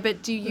guy,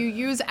 but do you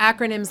use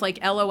acronyms like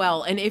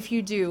LOL? And if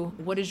you do,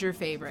 what is your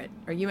favorite?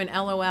 Are you an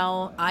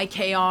LOL,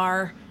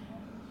 IKR,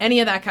 any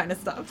of that kind of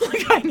stuff?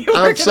 Like, I knew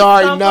I'm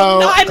sorry, no.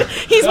 None.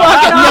 He's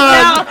walking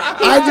off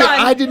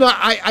now. I do not.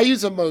 I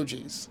use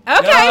emojis.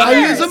 Okay.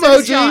 I use So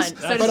does John. emojis,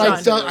 So but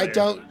does John. I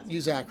don't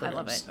use acronyms. I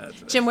love it.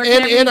 Jim, where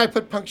can And I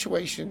put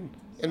punctuation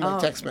in my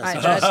text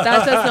messages.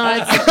 That does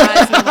not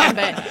surprise me one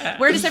bit.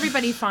 Where does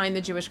everybody find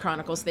the Jewish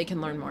Chronicles so they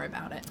can learn more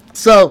about it?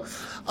 So,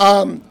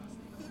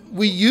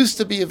 we used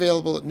to be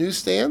available at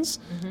newsstands.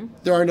 Mm-hmm.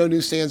 There are no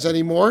newsstands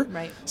anymore.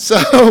 Right.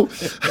 So,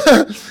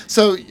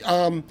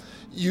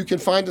 you can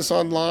find us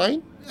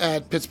online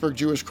at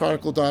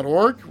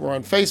pittsburghjewishchronicle.org. We're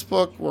on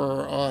Facebook.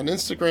 We're on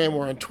Instagram.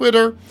 We're on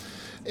Twitter.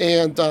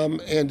 And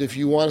if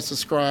you want to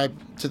subscribe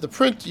to the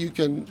print, you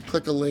can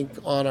click a link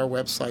on our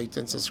website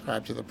and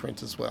subscribe to the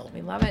print as well.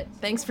 We love it.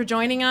 Thanks for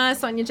joining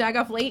us on your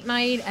Jagoff Late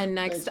Night. And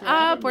next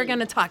up, we're going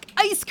to talk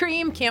ice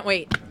cream. Can't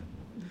wait.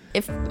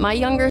 If my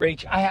younger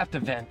Rach, I have to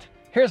vent.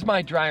 Here's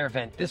my dryer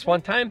vent. This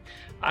one time,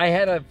 I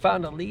had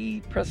found a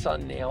Lee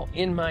press-on nail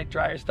in my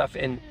dryer stuff,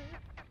 and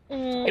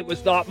it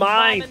was not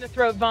mine. Vom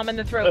in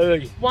the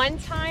throat. One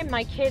time,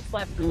 my kids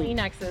left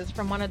Kleenexes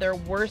from one of their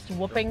worst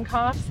whooping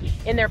coughs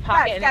in their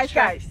pocket.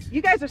 Guys,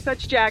 you guys are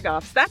such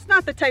jagoffs. That's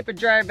not the type of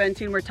dryer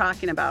venting we're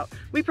talking about.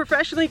 We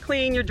professionally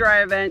clean your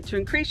dryer vent to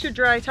increase your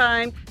dry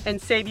time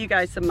and save you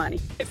guys some money.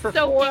 For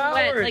 4 hours.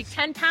 Wet, like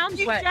 10 pounds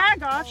You wet.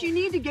 jagoffs, you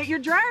need to get your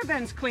dryer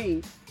vents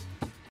cleaned.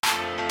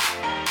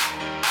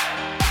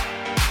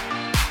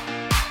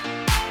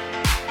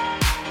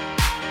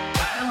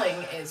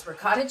 Is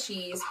ricotta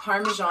cheese,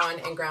 Parmesan,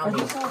 and ground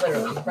beef.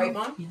 Literally. Right,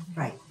 Mom?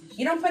 Right.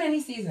 You don't put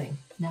any seasoning?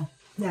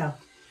 No.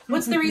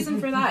 What's the reason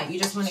for that? You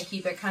just want to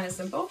keep it kind of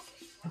simple?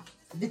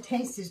 The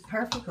taste is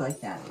perfect like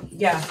that.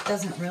 Yeah. It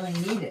doesn't really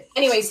need it.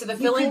 Anyway, so the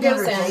filling You could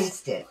goes never in.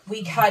 taste it.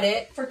 We cut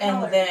it,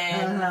 and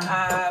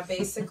then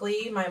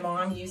basically my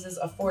mom uses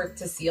a fork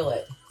to seal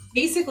it.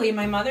 Basically,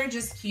 my mother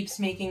just keeps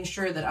making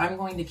sure that I'm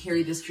going to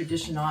carry this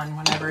tradition on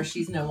whenever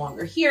she's no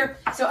longer here.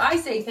 So I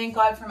say thank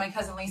God for my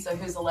cousin Lisa,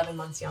 who's 11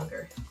 months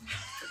younger.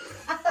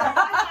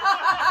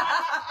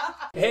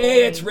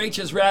 Hey, it's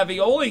Rach's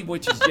Ravioli,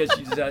 which is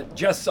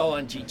just saw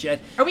on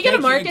G-Chat. Are we going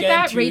to Thank you market again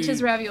that? to-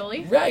 Rach's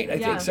Ravioli? Right, I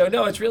think so.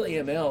 No, it's really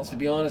MLs, to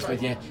be honest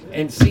with you.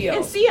 And CL.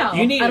 And CL.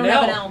 You need I don't an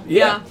have L. an L. Yeah.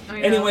 Yeah, I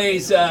know.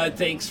 Anyways,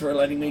 thanks for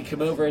letting me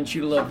come over and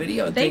shoot a little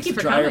video. And Thank thanks you to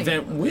for Dryer coming.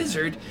 Event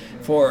Wizard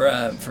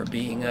for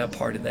being a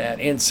part of that.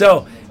 And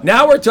so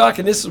now we're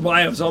talking. This is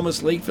why I was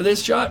almost late for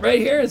this shot right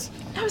here.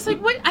 I was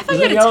like, what? I thought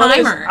you had a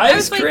timer.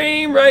 Ice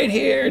cream right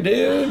here,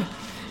 dude.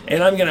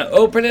 And I'm going to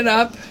open it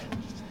up.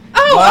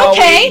 Oh, while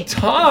okay. we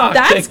talk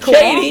That's to cool.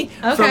 Katie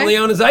Okay. from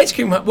Leona's Ice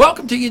Cream Hut.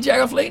 Welcome to your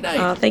Jagoff Late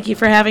Night. Thank you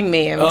for having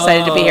me. I'm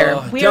excited to be here.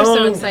 We are so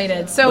Don't-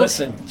 excited. So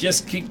Listen,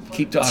 just keep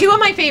talking. two of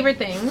my favorite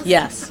things.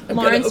 Yes. I'm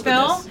gonna open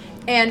Lawrenceville this.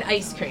 and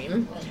ice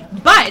cream.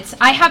 But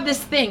I have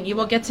this thing. You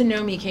will get to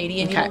know me,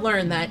 Katie, and Okay. you'll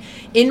learn that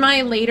in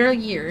my later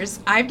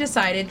years, I've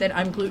decided that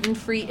I'm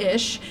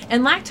gluten-free-ish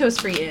and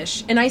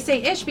lactose-free-ish. And I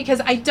say ish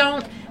because I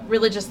don't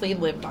religiously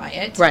live by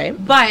it. Right.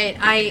 But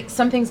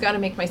something's got to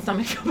make my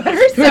stomach feel better.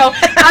 So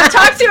I've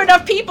talked to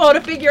enough people to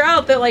figure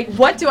out that, like,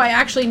 what do I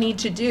actually need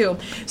to do?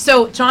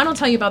 So John will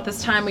tell you about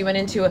this time we went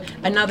into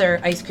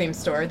another ice cream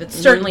store that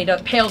certainly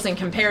pales in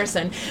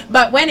comparison.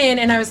 But went in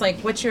and I was like,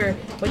 what's your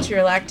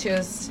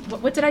lactose?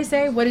 What did I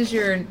say? What is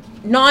your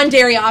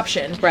non-dairy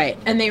option? Right.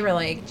 And they were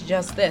like,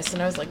 just this.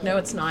 And I was like, no,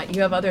 it's not.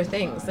 You have other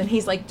things. And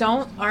he's like,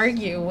 don't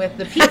argue with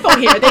the people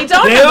here. They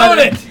don't They have own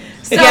other it.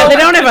 So, Yeah, they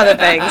don't have other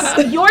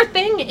things. your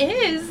thing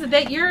is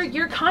that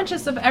you're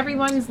conscious of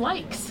everyone's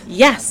likes.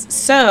 Yes.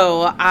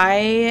 So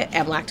I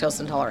am lactose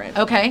intolerant.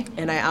 Okay.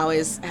 And I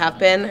always have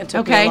been. It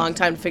took me Okay. a long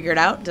time to figure it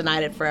out.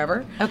 Denied it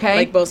forever. Okay.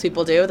 Like most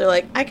people do. They're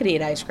like, I could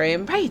eat ice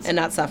cream. Right. And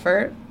not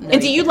suffer. No,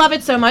 And do you love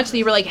it so much that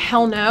you were like,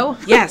 hell no?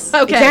 Yes.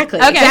 Okay. Exactly.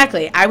 Okay.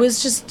 Exactly. I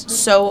was just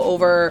so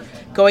over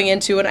going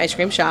into an ice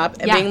cream shop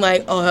and Yeah. being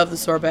like, oh, I'll have the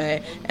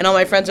sorbet. And all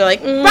my friends are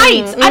like,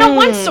 Right. I don't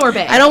want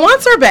sorbet. I don't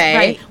want sorbet.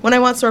 Right. When I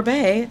want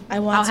sorbet, I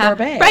want I'll have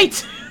sorbet.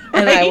 right.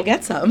 And I will Right.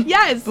 get some.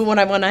 Yes. But when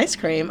I want ice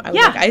cream, I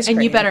Yeah. like ice cream.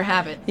 And you better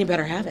have it. You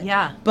better have it.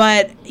 Yeah.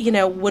 But,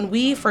 when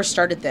we first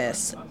started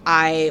this,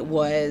 I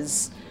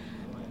was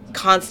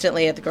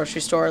constantly at the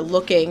grocery store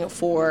looking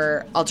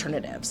for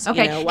alternatives.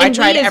 Okay. I And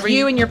tried we is every.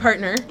 you and your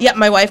partner. Yep,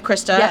 my wife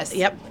Krista. Yes.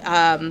 Yep.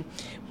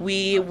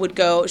 We would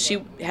go.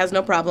 She has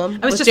no problem.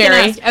 I was with just gonna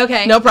dairy. ask,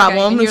 okay, No okay.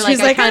 problem. And you're She's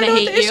like, I I kinda don't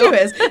know what the hate you. issue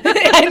is.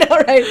 I know,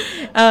 right?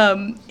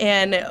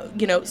 And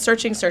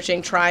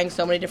searching, trying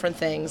so many different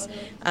things,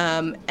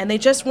 and they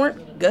just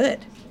weren't good.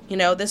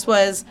 This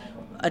was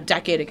a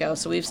decade ago.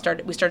 So we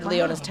started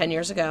Leona's 10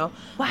 years ago.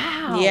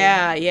 Wow.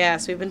 Yeah.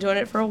 So we've been doing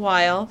it for a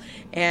while.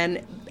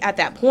 And at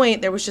that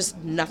point, there was just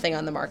nothing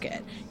on the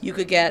market. You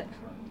could get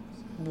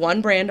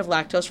one brand of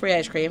lactose-free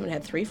ice cream and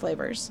had 3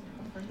 flavors.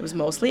 It was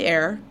mostly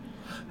air,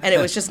 and it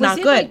was just not Was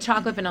it good. like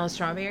chocolate, vanilla,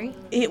 strawberry?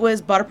 It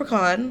was butter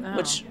pecan,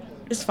 which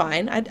is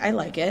fine. I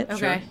like it.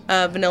 Okay.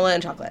 Vanilla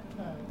and chocolate.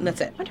 And that's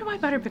it. I wonder why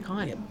butter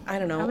pecan. I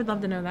don't know. I would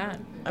love to know that.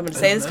 I'm going to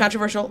say this is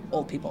controversial.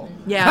 Old people.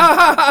 Yeah.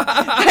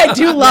 I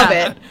do love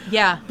it.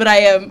 Yeah. But I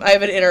am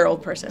an inner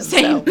old person.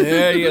 Same. So.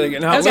 There you go.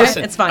 Now, Okay,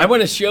 listen, it's fine. I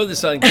want to show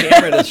this on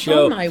camera to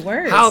show Oh, my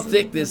word. how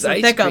thick this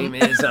ice thick 'em. cream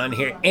is on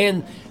here.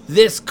 And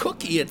this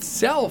cookie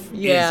itself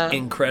Yeah. is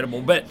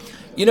incredible. But,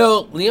 you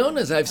know,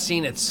 Leona's, I've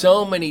seen at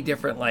so many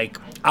different, like,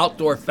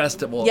 outdoor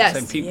festivals. Yes.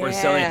 And people are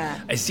selling.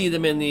 I see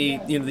them in the,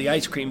 the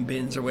ice cream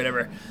bins or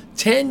whatever.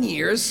 10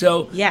 years.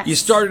 So Yes. you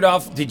started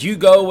off, did you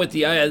go with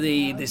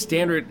the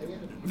standard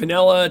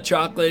vanilla,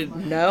 chocolate,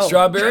 No.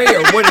 strawberry?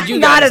 Or what did you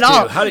Not guys at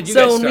all. do? How did you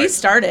so guys when start? we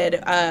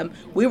started,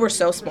 we were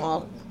so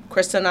small.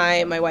 Krista and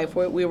I, my wife,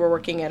 we were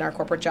working at our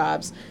corporate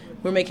jobs.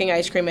 We were making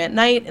ice cream at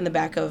night in the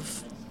back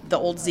of the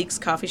old Zeke's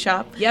coffee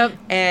shop. Yep.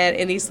 And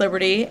in East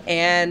Liberty,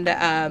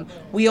 and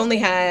we only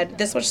had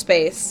this much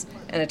space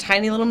and a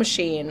tiny little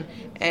machine,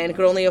 and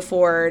could only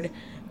afford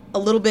a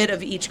little bit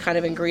of each kind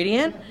of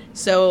ingredient.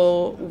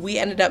 So we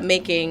ended up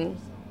making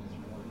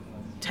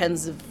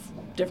tens of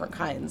different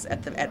kinds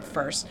at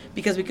first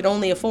because we could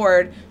only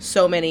afford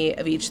so many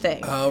of each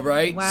thing. Oh,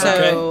 right. Wow.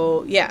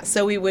 So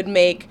so we would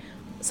make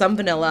some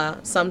vanilla,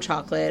 some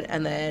chocolate,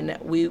 and then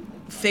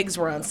figs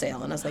were on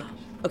sale, and I was like,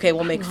 okay,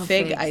 we'll make love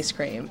fig figs. ice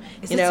cream.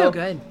 Is it so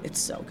good? It's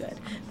so good.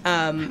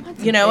 some And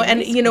fig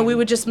ice we cream.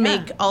 would just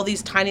make Yeah. all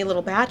these tiny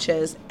little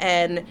batches,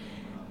 and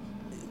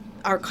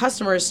our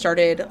customers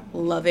started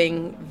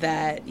loving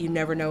that you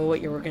never know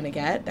what you were going to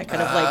get. That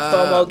kind of like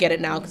FOMO, get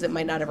it now because it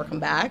might not ever come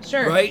back.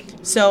 Sure. Right.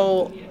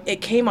 So it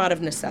came out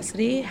of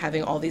necessity,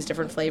 having all these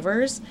different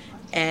flavors,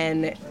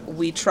 and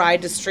we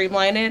tried to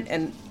streamline it,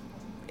 and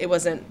it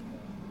wasn't.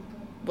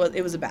 Well,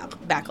 it was a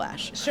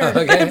backlash. Sure.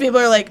 Okay. People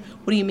are like,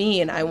 "What do you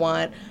mean? I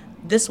want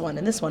this one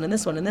and this one and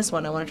this one and this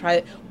one. I want to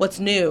try what's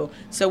new."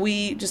 So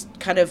we just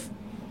kind of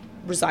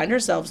resigned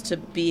ourselves to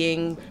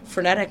being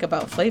frenetic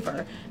about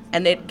flavor,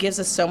 and it gives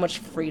us so much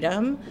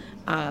freedom.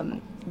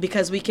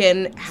 Because we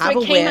can have it a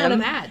whim. came out of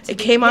that, It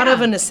came out yeah.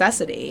 of a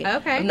necessity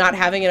Okay. of not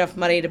having enough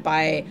money to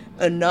buy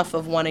enough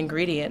of one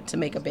ingredient to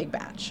make a big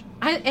batch.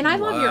 I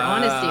love your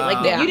honesty.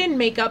 Like, Yeah. you didn't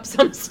make up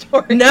some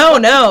story.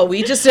 No,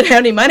 we just didn't have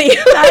any money.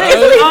 That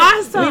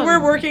is awesome. We were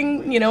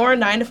working, our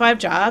 9-to-5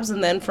 jobs,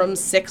 and then from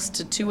 6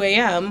 to 2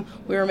 a.m.,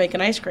 we were making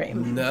ice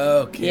cream.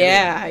 No kidding.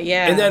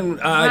 Yeah. And then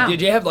Wow.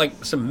 did you have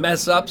like some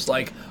mess ups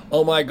like,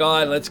 oh my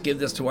God, let's give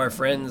this to our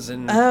friends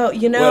and Oh,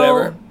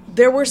 whatever?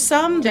 there were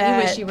some Do you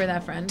that wish you were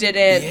that friend?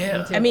 didn't.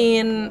 Yeah. I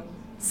mean,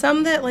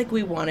 some that like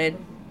we wanted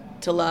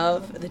to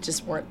love that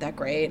just weren't that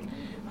great.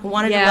 We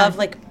wanted Yeah. to love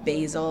like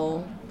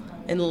basil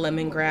and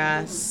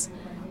lemongrass,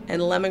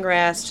 and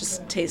lemongrass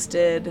just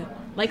tasted.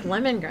 Like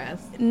lemongrass.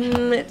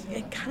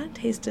 It kind of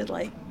tasted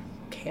like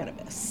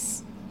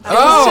cannabis.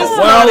 Oh, Just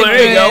well, not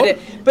there you go.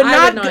 good, But I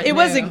not. would not It know.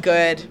 wasn't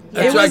good.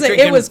 That's It like was.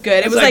 drinking- It was good. It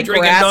that's was like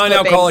drinking grass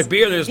non-alcoholic clippings.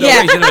 beer. There's no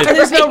Yeah, reason to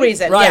there's no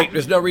reason. Right. Yeah.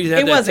 There's no reason to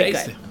have It that wasn't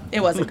taste. good.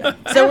 It wasn't good.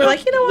 So we're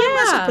like, you know what?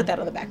 Let's Yeah. just put that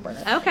on the back burner.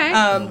 Okay.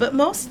 But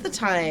most of the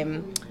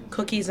time,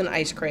 cookies and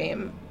ice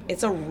cream,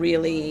 it's a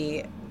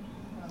really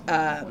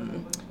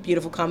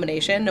beautiful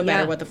combination, no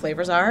matter Yeah. what the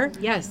flavors are.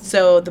 Yes.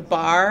 So the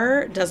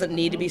bar doesn't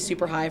need to be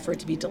super high for it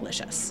to be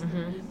delicious.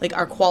 Like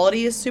our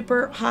quality is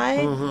super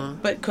high,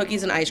 but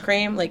cookies and ice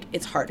cream, like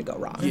it's hard to go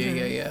wrong.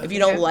 Yeah. If you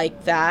don't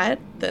like that,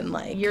 then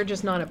like You're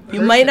just not a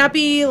person. you might not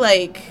be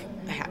like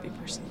a happy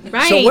person.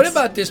 Right. So what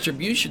about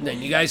distribution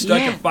then? You guys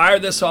start Yeah. to fire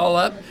this all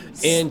up,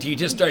 and you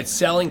just start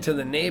selling to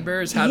the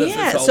neighbors? How does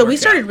this all so we work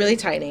started out? really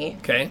tiny.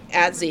 Okay.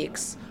 At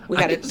Zeke's. We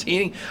I'm had it. just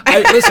eating.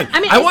 Listen,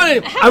 I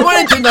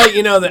wanted to let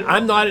you know that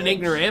I'm not an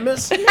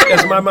ignoramus,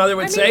 as my mother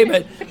would say,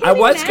 but I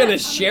was going to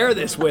share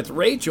this with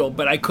Rachel,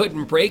 but I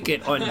couldn't break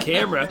it on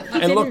camera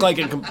and not look like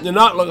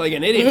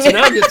an idiot. So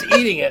now I'm just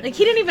eating it. Like,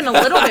 he didn't even a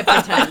little bit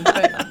pretend.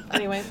 But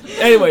anyway.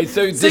 Anyway,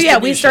 so Yeah,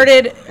 we distribution.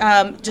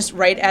 started just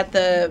right at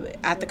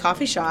the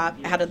coffee shop.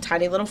 Had a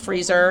tiny little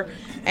freezer,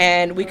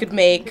 and we could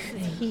make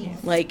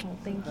like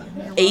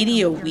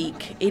 80 a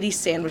week, 80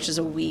 sandwiches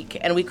a week,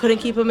 and we couldn't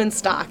keep them in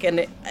stock.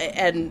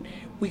 And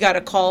we got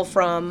a call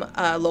from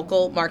a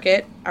local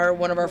market,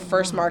 one of our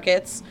first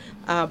markets,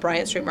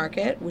 Bryant Street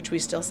Market, which we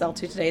still sell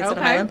to today. It's in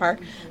Okay. Highland Park.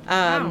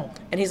 Wow.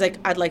 And he's like,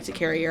 "I'd like to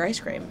carry your ice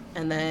cream."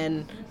 And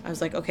then I was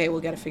like, "Okay,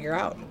 we'll got to figure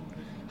out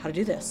how to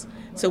do this."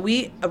 So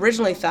we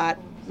originally thought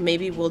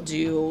maybe we'll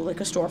do like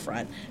a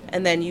storefront,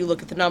 and then you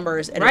look at the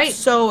numbers, and Right. it's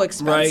so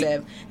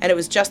expensive. And it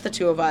was just the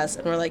two of us,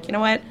 and we're like, you know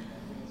what?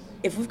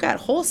 If we've got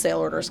wholesale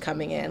orders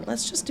coming in,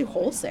 let's just do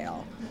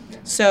wholesale.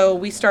 So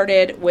we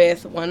started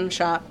with 1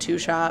 shop, 2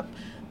 shop,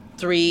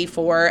 3,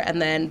 4,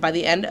 and then by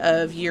the end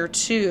of year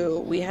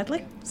 2, we had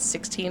like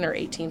 16 or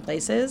 18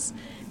 places,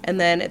 And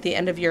then at the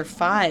end of year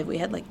 5, we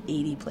had like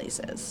 80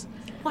 places.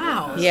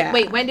 Wow. Yeah.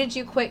 Wait, when did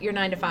you quit your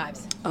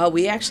 9-to-5s?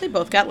 We actually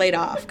both got laid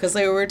off because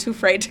they were too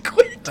afraid to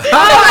quit. So we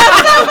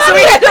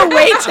had to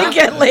wait to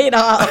get laid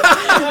off.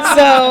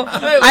 So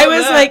I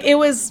was like, it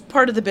was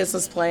part of the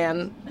business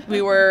plan.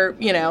 We were,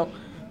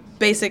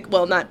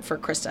 well, not for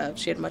Krista.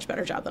 She had a much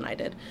better job than I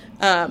did.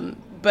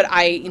 But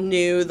I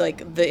knew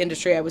like the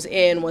industry I was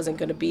in wasn't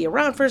going to be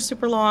around for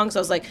super long. So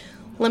I was like,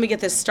 let me get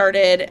this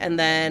started and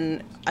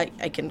then I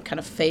can kind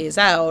of phase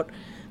out.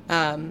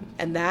 And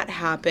that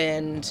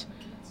happened,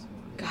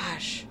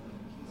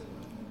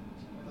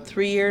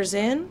 3 years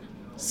in.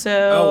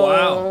 So oh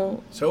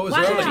wow! So it was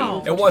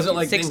early. It wasn't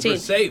like 16. things were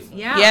safe.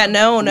 Yeah.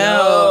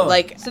 No.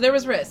 Like so, there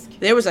was risk.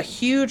 There was a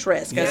huge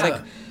risk. Yeah. I was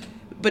like,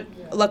 but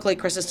luckily,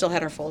 Krista still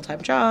had her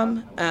full-time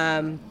job.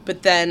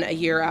 But then a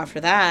year after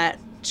that,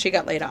 she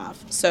got laid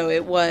off. So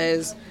it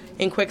was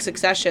in quick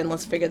succession.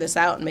 Let's figure this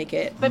out and make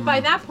it. But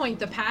by that point,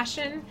 the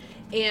passion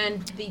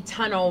and the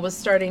tunnel was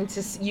starting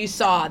to. You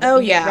saw.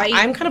 Right?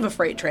 I'm kind of a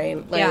freight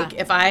train. Like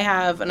if I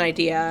have an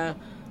idea,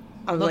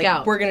 I'm Look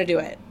out. We're gonna do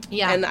it.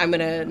 Yeah. And I'm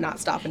going to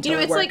not stop until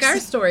it works. It's like our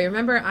story.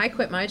 Remember, I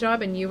quit my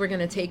job and you were going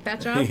to take that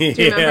job? Do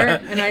you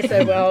remember? And I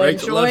said, well,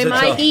 enjoy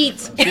my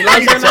heat. She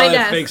loves to tell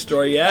that fake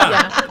story.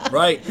 Yeah.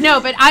 Right. No,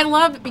 but I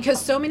love,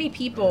 because so many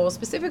people,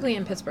 specifically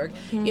in Pittsburgh,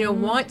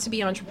 want to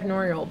be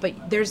entrepreneurial,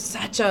 but there's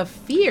such a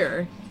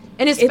fear.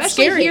 And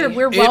especially here,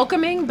 we're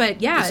welcoming, but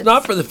it's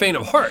not for the faint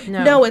of heart.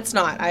 No, it's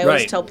not. I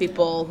always tell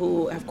people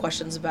who have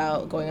questions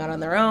about going out on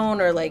their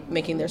own or like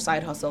making their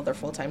side hustle their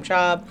full-time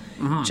job,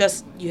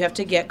 just you have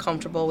to get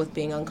comfortable with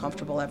being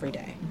uncomfortable every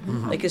day.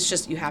 Like it's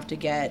just you have to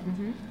get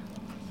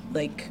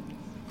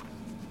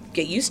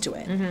get used to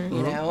it,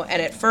 And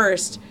at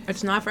first,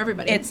 it's not for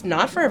everybody. It's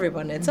not for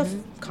everyone. It's a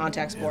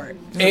contact sport.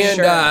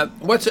 And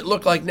what's it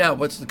look like now?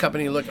 What's the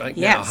company look like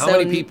now? How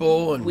many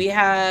people? We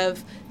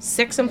have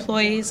 6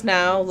 employees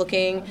now,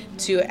 looking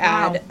to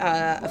add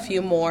a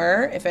few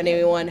more. If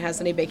anyone has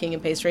any baking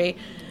and pastry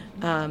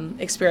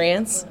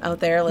experience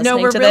out there listening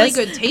to this. No, we're really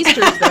good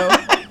tasters, though.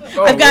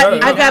 I've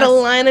got a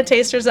line of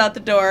tasters out the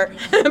door,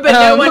 but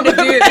no one to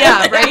do.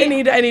 Yeah, right.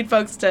 I need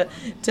folks to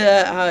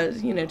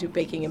do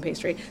baking and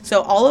pastry.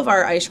 So all of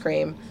our ice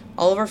cream,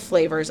 all of our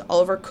flavors, all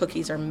of our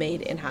cookies are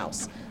made in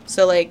house.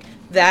 So like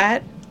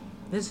that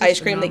ice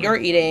cream that you're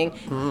eating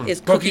is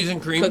cookies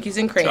and cream. Cookies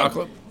and cream.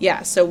 Chocolate.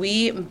 Yeah. So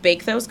we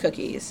bake those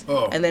cookies,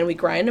 and then we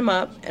grind them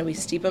up and we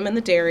steep them in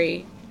the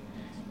dairy.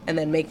 And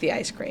then make the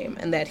ice cream.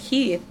 And that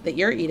Heath that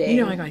you're eating.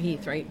 You know I got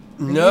Heath, right?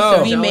 No.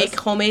 So we make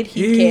homemade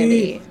Heath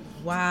candy.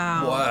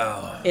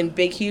 Wow. In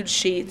big, huge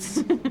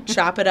sheets.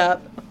 Chop it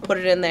up. Put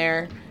it in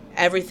there.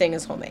 Everything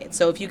is homemade.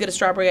 So if you get a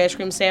strawberry ice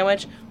cream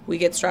sandwich, we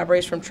get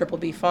strawberries from Triple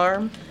B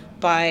Farm.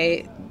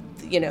 Buy,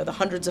 the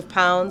hundreds of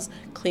pounds.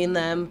 Clean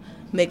them.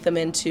 Make them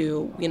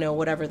into,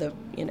 whatever the,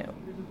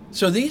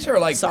 So these are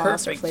like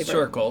sauce perfect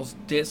circles,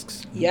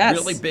 discs. Yes.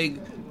 Really big,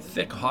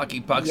 thick hockey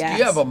pucks. Yes. Do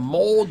you have a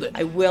mold?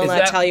 I will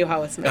not tell you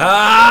how it's made.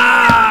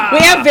 We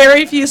have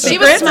very few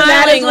secrets. She was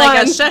smiling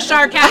like a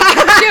Cheshire cat.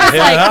 She was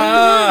like,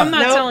 I'm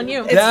not telling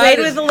you. It's made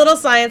with a little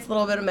science, a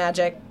little bit of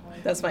magic.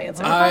 That's my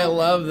answer. I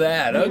love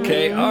that.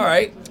 Okay, all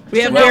right.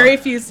 We have very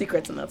few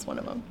secrets, and that's one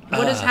of them.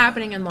 What is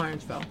happening in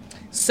Lawrenceville?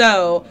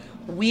 So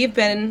we've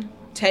been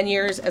 10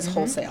 years as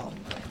wholesale.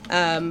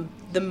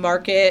 The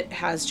market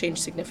has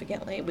changed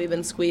significantly. We've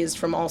been squeezed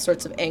from all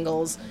sorts of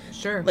angles.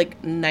 Sure.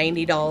 Like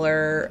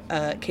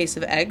 $90 case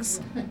of eggs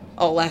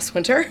all last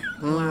winter.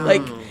 Wow.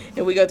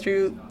 And we go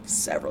through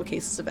several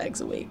cases of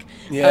eggs a week.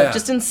 Yeah.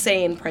 Just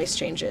insane price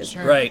changes.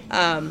 Sure. Right.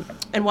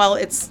 And while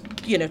it's,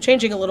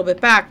 changing a little bit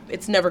back,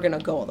 it's never going to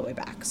go all the way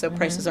back. So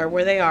prices are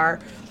where they are.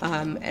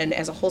 And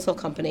as a wholesale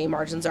company,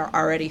 margins are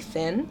already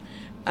thin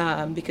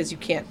because you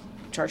can't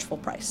charge full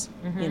price,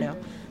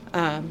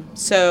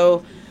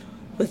 So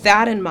with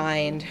that in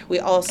mind, we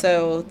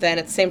also then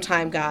at the same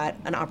time got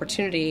an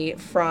opportunity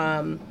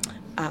from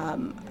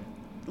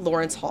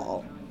Lawrence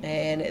Hall.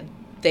 And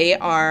they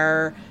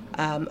are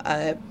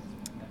a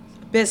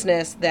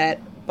business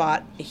that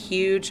bought a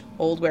huge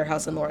old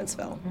warehouse in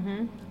Lawrenceville.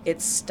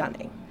 It's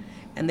stunning.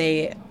 And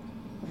they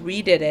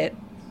redid it,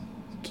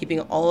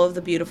 keeping all of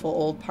the beautiful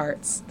old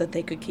parts that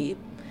they could keep.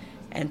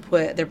 And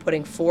they're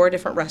putting 4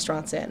 different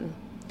restaurants in.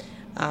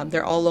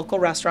 They're all local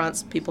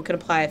restaurants. People can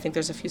apply. I think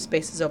there's a few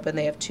spaces open.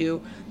 They have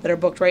 2 that are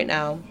booked right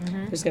now.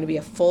 There's going to be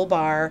a full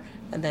bar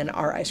and then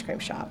our ice cream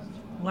shop.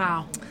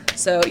 Wow.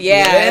 So,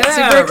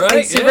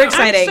 it's super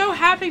exciting. I'm so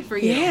happy for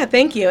you. Yeah,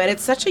 thank you. And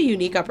it's such a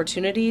unique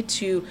opportunity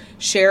to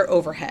share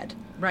overhead.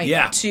 Right.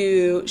 Yeah.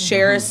 To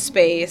share a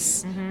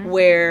space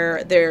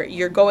where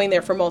you're going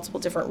there for multiple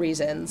different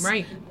reasons.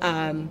 Right.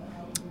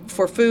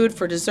 For food,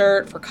 for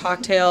dessert, for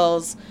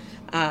cocktails.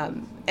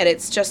 And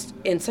it's just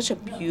in such a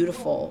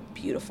beautiful,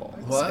 beautiful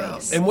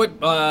space. And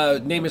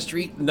what name of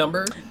street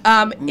number?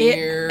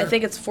 I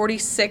think it's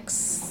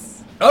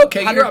 46 Okay,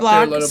 100 you're up block.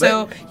 there a little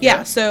So bit.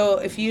 yeah, so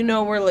if you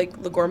know where like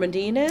Le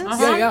Gourmandine is,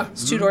 Yeah.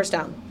 it's 2 doors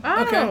down.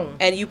 Oh. Okay.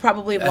 And you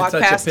probably That's walk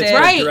such past a it.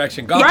 Pittsburgh Right.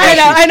 direction. God Right,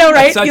 bless you. I know, right?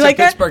 That's such You like a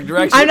that? Pittsburgh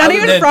direction. I'm not other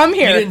even than from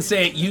here. You didn't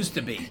say it used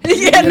to be.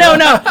 Yeah,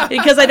 no,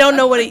 because I don't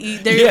know what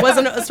there Yeah.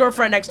 wasn't a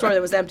storefront next door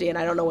that was empty, and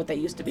I don't know what they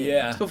used to be.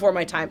 Yeah. It's before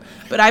my time.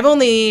 But I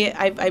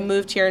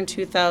moved here in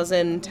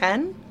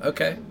 2010.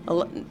 Okay.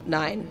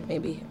 9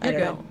 maybe. I You're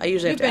don't good. know. I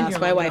usually You've have to been ask here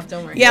my long wife. enough,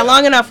 don't worry. Yeah,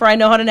 long enough where I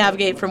know how to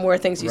navigate from where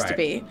things used to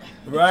be.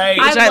 Right.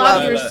 I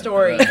love your love it.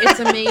 story. It's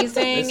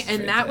amazing, It's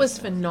and that was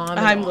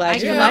phenomenal. I'm glad I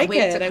you cannot like wait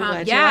it. to I'm come.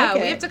 glad you yeah,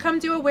 like we it. have to come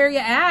do a where you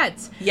at.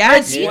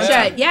 Yes. Or teach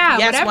Yeah. it. Yeah,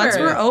 Yes, whatever. once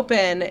we're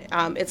open,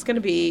 it's going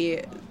to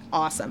be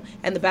awesome.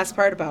 And the best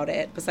part about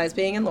it, besides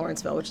being in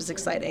Lawrenceville, which is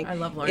exciting, I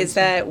love is Lawrenceville.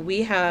 that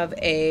we have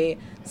a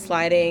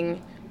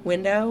sliding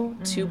window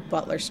to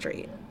Butler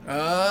Street.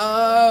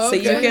 Oh, So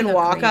you okay. can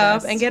walk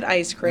up greatest. and get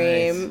ice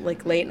cream, Nice.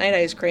 like late night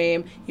ice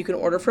cream. You can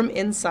order from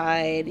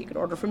inside. You can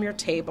order from your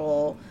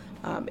table.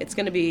 It's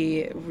going to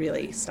be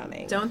really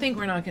stunning. Don't think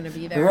we're not going to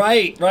be there.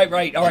 Right. All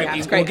right, Yeah,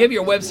 it's we'll great. give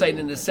your website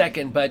in a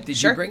second, but did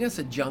Sure. you bring us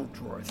a junk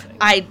drawer thing?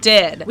 I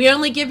did. We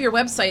only give your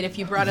website if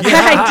you brought us.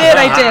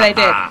 I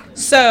did.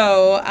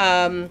 So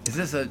Is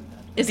this a...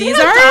 these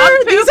are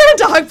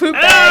dog poop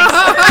bags.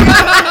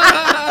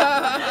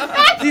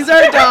 These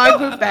are dog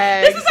poop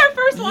bags. This is our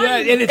first one. Yeah,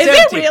 and it's Is it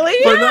empty.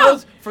 really? For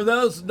Yeah.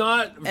 those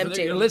not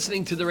Empty. you're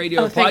listening to the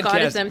radio Oh, thank podcast.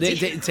 God it's empty.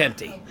 It's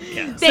empty.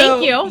 Yeah.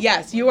 Thank you.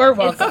 Yes, you are It's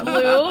welcome.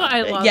 blue.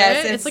 I love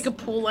Yes, it. It's like a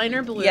pool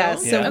liner blue.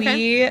 Yes. So Yeah.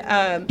 we,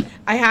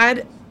 I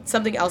had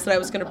something else that I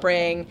was going to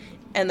bring,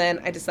 and then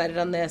I decided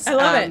on this. I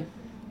love it.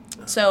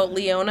 So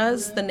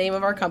Leona's the name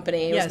of our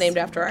company. It Yes. was named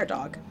after our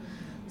dog.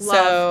 Love.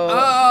 So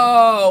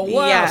Oh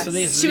wow! Yes. So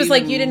this is She was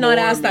like, even "You did not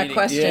more ask that meaning-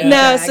 question."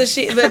 Yeah. no, so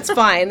that's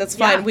fine. That's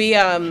fine.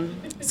 Yeah. We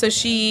so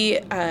she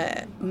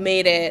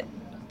made it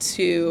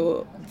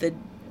to the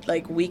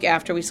week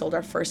after we sold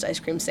our first ice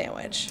cream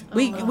sandwich.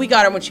 We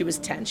got her when she was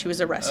 10. She was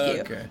a rescue.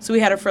 Okay. So we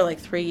had her for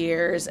 3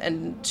 years,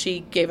 and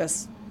she gave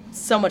us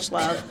so much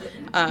love.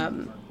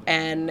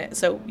 And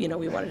so we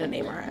wanted to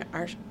name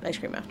our ice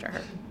cream after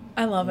her.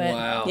 I love it.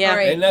 Wow. Yeah. All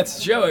right. And that's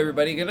the show,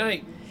 everybody. Good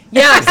night.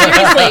 Yeah,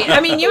 seriously.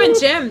 I mean, you and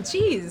Jim,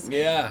 jeez.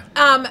 Yeah.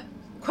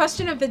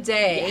 Question of the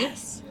day.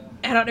 Yes.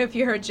 I don't know if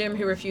you heard Jim,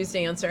 who refused to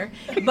answer,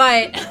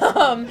 but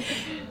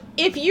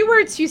if you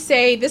were to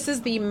say this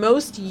is the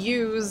most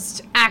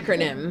used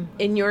acronym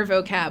in your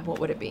vocab, what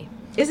would it be?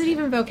 Is it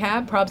even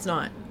vocab? Prob's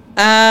not.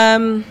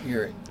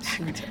 Your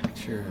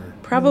architecture.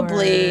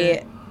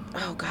 Probably.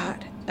 Oh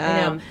God.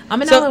 I know.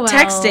 I'm an so LOL.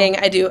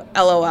 texting, I do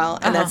LOL,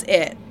 and that's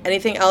it.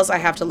 Anything else, I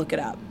have to look it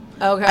up.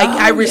 Okay.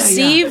 I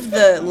receive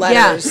the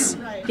letters,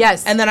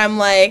 Yes. and then I'm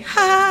like,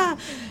 ha.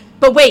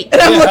 but wait.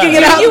 And I'm looking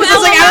it up You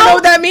because I don't know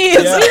what that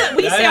means. Yeah.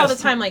 We say all the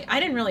Yes. time, I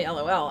didn't really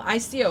LOL. I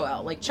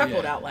COL,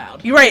 chuckled Yeah. out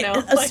loud. You're right. You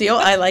know? Seal.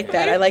 I like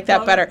that. I like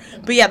that better.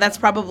 But yeah, that's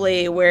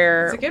probably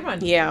where. It's a good one.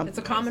 Yeah. It's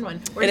a common one.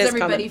 Where It does is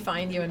everybody common.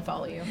 find you and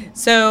follow you?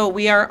 So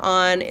we are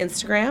on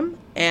Instagram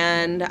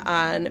and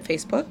on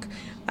Facebook.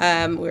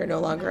 We're no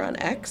longer on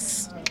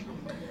X.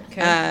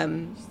 Okay.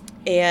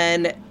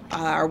 And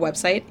our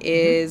website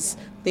is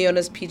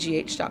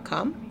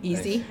leonaspgh.com.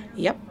 Easy.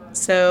 Yep.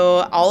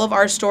 So all of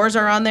our stores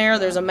are on there.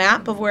 There's a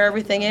map of where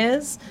everything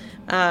is.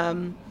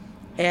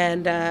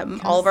 And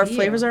all of our see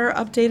flavors are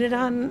updated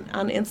on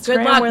Instagram.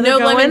 Good luck. Where No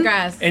they're going.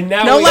 lemongrass. And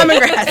now No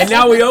lemongrass. And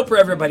now we open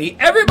everybody.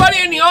 Everybody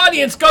in the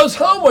audience goes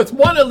home with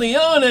one of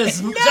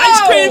Leona's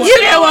ice cream. You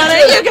get one.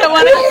 You get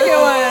one. You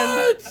get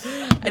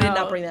one. I did No,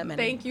 not bring that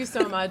many. Thank you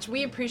so much.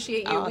 We appreciate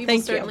you. Oh, we will thank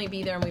you. certainly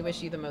be there, and we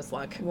wish you the most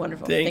luck.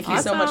 Wonderful. Thank Thank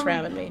you so much Awesome. for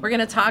having me. We're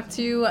going to talk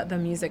to the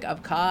Music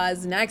of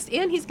Cause next,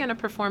 and he's going to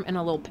perform in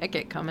a little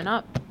picket coming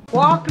up.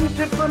 Welcome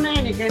to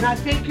Flamingo. Can I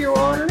take your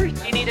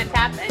orders? You need a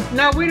tap it?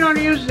 No, we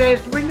don't use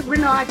this. We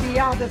know how to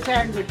yell the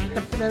sandwich,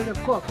 the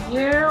cook.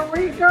 Here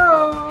we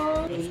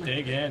go.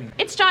 Dig in.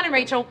 It's John and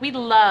Rachel. We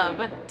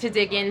love to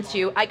dig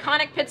into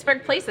iconic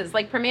Pittsburgh places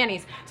like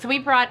Permanis. So we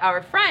brought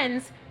our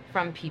friends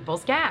from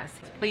People's Gas.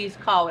 Please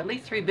call at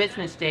least 3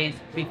 business days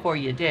before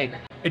you dig.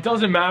 It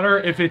doesn't matter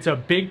if it's a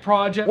big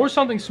project or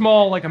something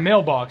small like a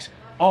mailbox.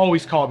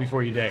 Always call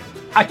before you dig.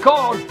 I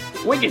called.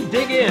 We can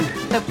dig in.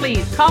 So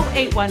please call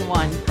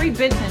 811 3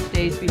 business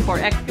days before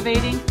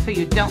excavating so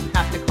you don't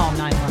have to call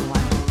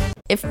 911.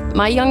 If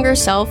my younger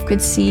self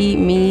could see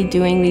me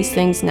doing these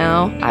things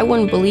now, I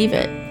wouldn't believe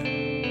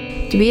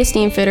it. To be a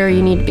steam fitter,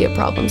 you need to be a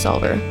problem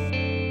solver.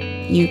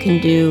 You can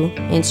do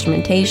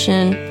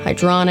instrumentation,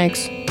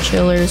 hydronics,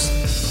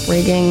 chillers,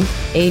 rigging,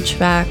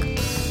 HVAC.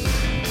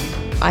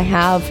 I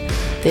have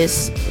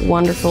this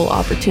wonderful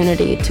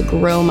opportunity to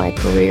grow my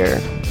career.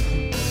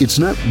 It's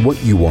not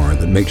what you are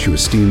that makes you a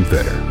steam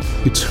fitter.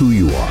 It's who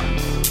you are.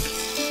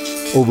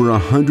 Over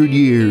 100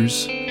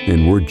 years,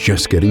 and we're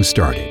just getting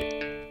started.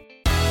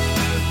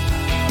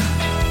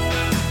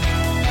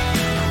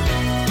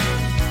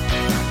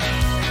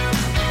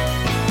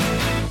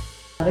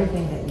 Another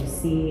thing that you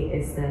see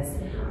is this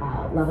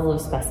level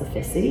of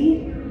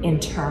specificity in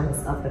terms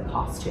of the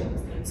costumes.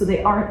 So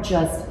they aren't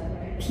just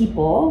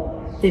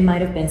people they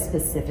might have been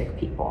specific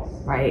people,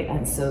 right?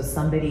 And so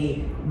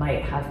somebody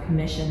might have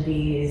commissioned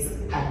these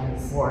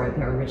for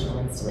their original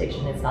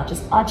installation. It's not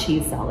just a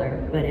cheese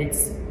cellar, but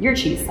it's your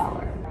cheese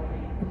cellar.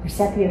 The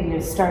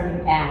Presepio,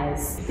 starting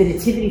as the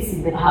nativity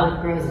scene, but how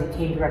it grows and it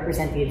came to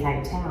represent the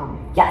entire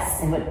town.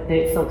 Yes. And what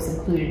the folks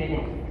included in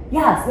it.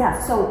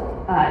 Yes.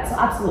 So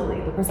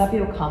absolutely, the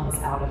Presepio comes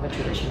out of a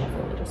tradition of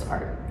religious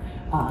art,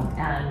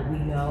 and we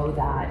know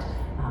that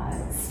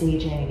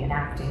staging,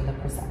 enacting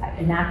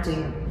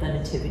the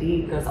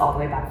nativity goes all the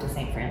way back to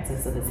St.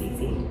 Francis of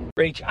Assisi.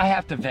 Rach, I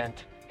have to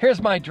vent.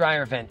 Here's my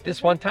dryer vent.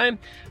 This one time,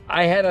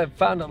 I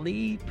found a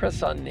Lee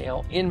press-on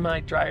nail in my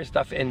dryer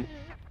stuff, and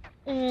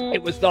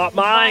it was not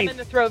mine.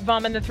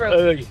 Vom in the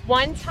throat.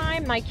 One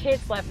time, my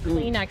kids left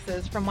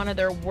Kleenexes from one of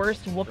their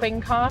worst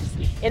whooping coughs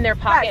in their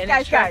pocket.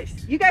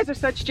 Guys, you guys are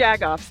such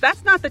jagoffs.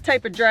 That's not the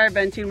type of dryer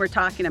venting we're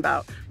talking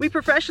about. We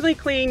professionally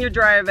clean your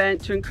dryer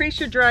vent to increase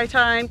your dry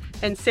time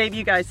and save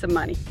you guys some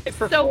money.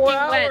 For 4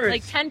 hours.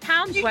 Like 10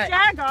 pounds you wet.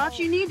 Jagoffs,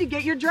 you need to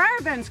get your dryer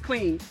vents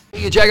cleaned.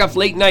 You Jagoff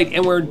Late Night,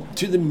 and we're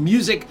to the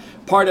music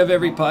part of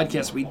every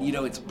podcast.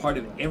 It's part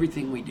of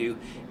everything we do,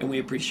 and we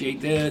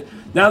appreciate that.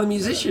 Now the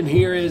musician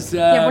here is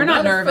we're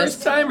not nervous.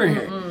 First timer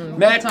here.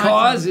 Matt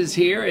Cause is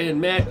here,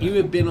 and Matt, you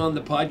have been on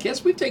the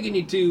podcast. We've taken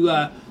you to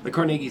the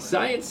Carnegie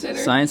Science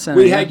Center.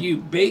 We had you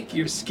bake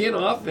your skin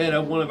off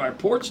at one of our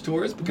porch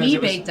tours because we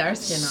it was baked our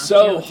skin off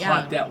so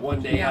hot that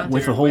one day out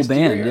with there the whole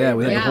band. Wisteria.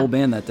 We had the whole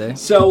band that day.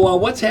 So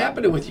what's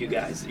happening with you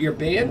guys, your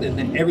band,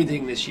 and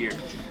everything this year?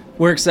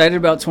 We're excited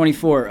about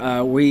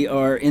 24. We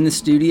are in the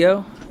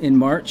studio in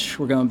March.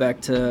 We're going back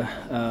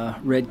to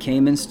Red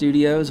Cayman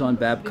Studios on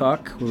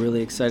Babcock. We're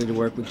really excited to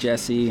work with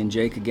Jesse and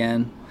Jake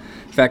again.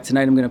 In fact,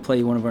 tonight I'm going to play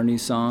you one of our new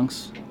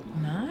songs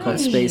called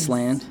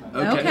Spaceland.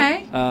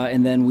 Okay.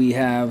 And then we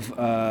have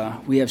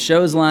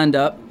shows lined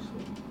up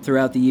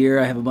throughout the year.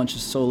 I have a bunch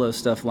of solo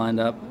stuff lined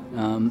up.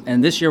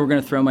 And this year we're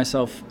going to throw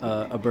myself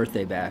a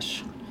birthday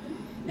bash.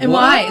 And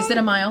why? Is it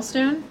a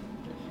milestone?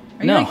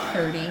 Are you No. like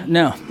 30?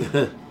 No.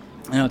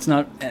 No, it's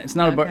not. It's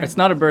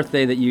not a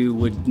birthday that you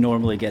would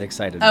normally get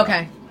excited about.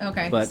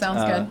 Okay. But,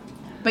 Sounds good.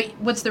 But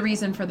what's the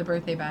reason for the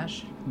birthday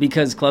bash?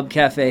 Because Club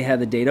Cafe had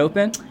the date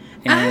open,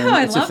 and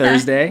I it's love a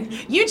Thursday.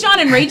 That. You,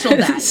 John, and Rachel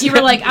that. You were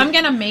like, I'm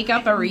gonna make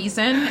up a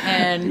reason,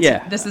 and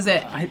this is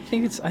it. I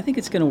think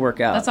it's gonna work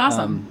out. That's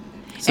awesome.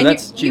 So and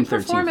that's June 13th. You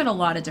perform at a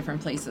lot of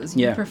different places.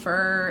 You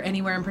prefer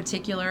anywhere in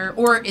particular,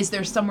 or is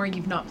there somewhere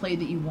you've not played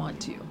that you want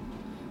to?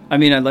 I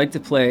mean, I'd like to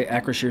play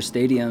Acrisure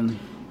Stadium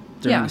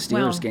during the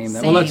Steelers game.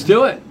 Well, let's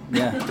do it.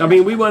 Yeah. I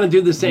mean, we want to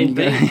do the same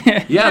thing.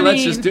 Yeah,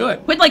 let's just do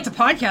it. We'd like to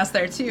podcast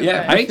there, too.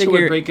 Yeah, Rachel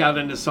would break out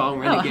into Song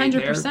Renegade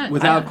 100%. there.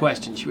 Without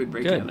question, she would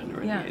break out into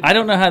Renegade. I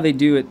don't know how they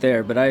do it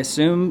there, but I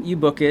assume you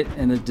book it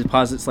and the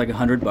deposit's like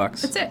 $100.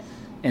 That's it.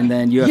 And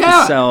then you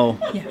have to sell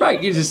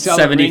right, you just sell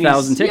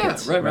 70,000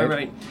 tickets. Yeah,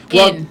 right.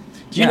 Well,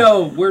 you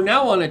know, we're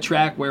now on a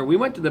track where we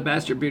went to the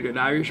Bastard Bearded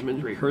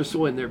Irishman's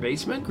rehearsal in their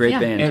basement. Great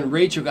band. And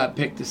Rachel got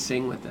picked to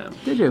sing with them.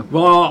 Did you?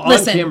 Well,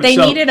 listen, on camera. they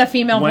so needed a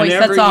female voice,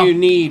 that's all.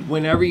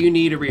 Whenever you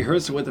need a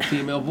rehearsal with a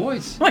female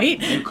voice,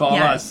 you call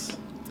us.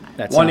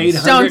 That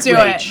 1-800 Don't do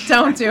Rach. it.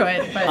 Don't do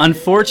it. But.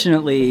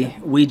 Unfortunately,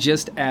 we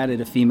just added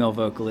a female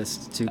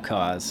vocalist to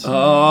Cause. Oh,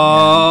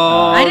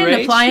 I didn't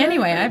Rach? apply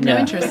anyway. I have no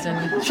interest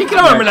in. She can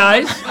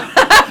harmonize.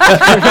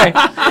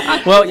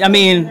 Well, I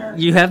mean,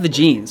 you have the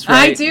genes,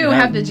 right? I do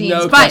have the genes,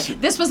 no but question.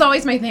 this was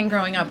always my thing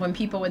growing up. When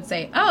people would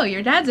say, "Oh,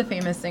 your dad's a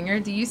famous singer.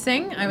 Do you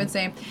sing?" I would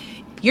say,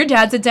 "Your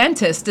dad's a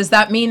dentist. Does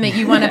that mean that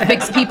you want to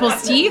fix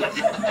people's teeth?"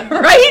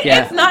 Right?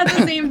 Yeah. It's not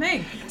the same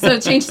thing. So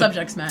change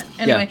subjects, Matt.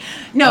 Anyway,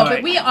 no,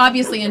 but we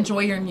obviously enjoy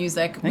your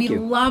music. Thank you.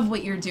 Love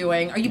what you're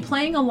doing. Are you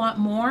playing a lot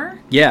more?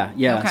 Yeah.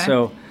 Okay.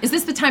 So, is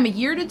this the time of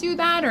year to do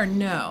that, or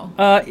no?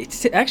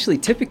 it's actually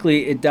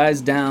typically it dies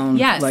down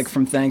like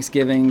from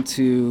Thanksgiving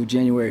to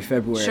January,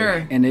 February.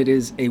 Sure. And it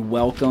is a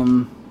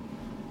welcome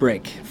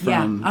break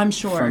from I'm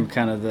sure. from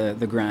kind of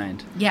the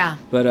grind. Yeah.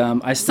 But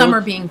I still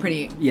Summer being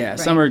pretty. Yeah, right.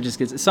 summer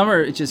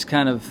it just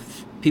kind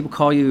of people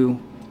call you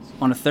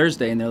on a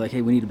Thursday and they're like,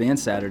 "Hey, we need a band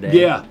Saturday."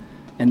 Yeah.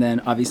 And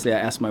then obviously I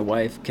asked my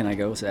wife, "Can I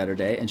go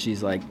Saturday?" And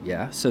she's like,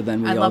 "Yeah." So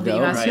then we all go. I love that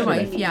you asked your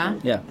wife. Yeah.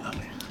 Yeah.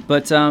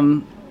 But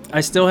I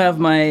still have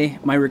my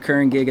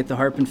recurring gig at the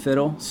Harp and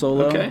Fiddle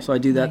solo. Okay. So I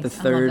do that Nice.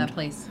 the third I love that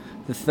place.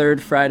 the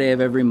third Friday of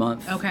every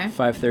month. Okay.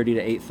 5:30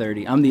 to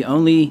 8:30. I'm the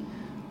only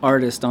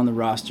artist on the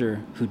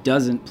roster who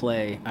doesn't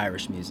play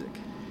Irish music.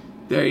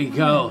 There you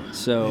go.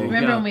 So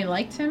Remember when we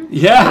liked him?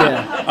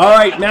 Yeah. All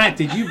right, Matt,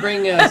 did you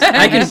bring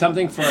us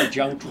something for our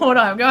junk? Hold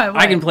on, go ahead.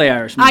 I can play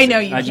Irish music. I know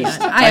you can.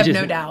 I have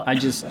no doubt. I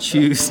just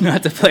choose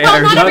not to play Well,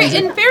 Irish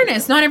music. in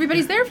fairness, not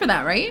everybody's there for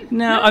that, right?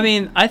 No, I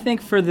mean, I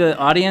think for the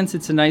audience,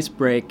 it's a nice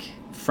break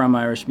from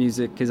Irish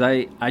music because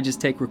I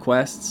just take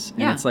requests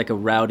and it's like a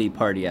rowdy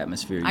party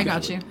atmosphere. I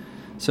got you.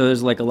 So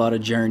there's like a lot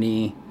of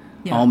Journey,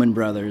 Allman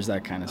Brothers,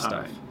 that kind of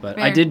stuff. But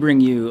Fair. I did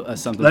bring you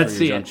something Let's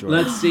for your see junk it. drawer.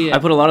 Let's see it. I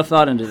put a lot of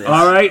thought into this.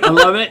 All right, I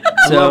love it.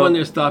 I So- love when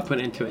there's thought put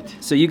into it.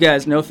 So you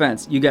guys, no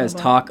offense, you guys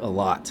talk a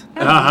lot.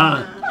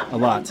 Uh-huh. A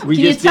lot. We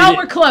Can you just tell did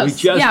we're it. close? We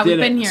just Yeah, did we've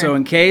been it. here. So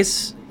in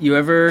case you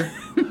ever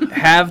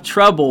have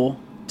trouble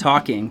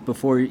talking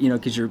before,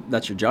 because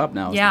that's your job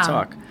now is to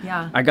talk.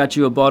 Yeah. I got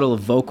you a bottle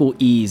of Vocal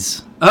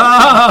Ease.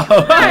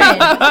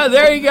 Oh,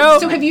 there you go.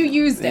 So have you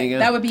used it?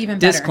 That would be even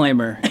better.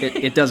 Disclaimer,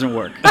 it doesn't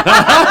work. That's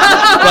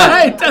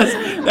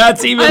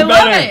even better.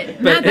 I love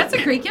it. Matt, that's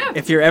a great gift.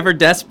 If you're ever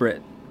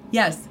desperate,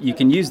 yes, you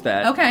can use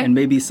that. Okay. And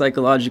maybe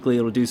psychologically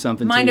it'll do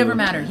something Mind to you. over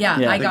matter. Yeah,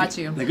 I got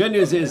you. The good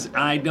news is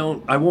I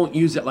won't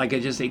use it like I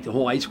just ate the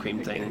whole ice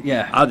cream thing.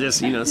 Yeah. I'll just,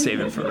 save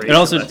it for later. It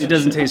also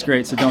doesn't taste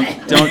great, so don't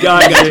do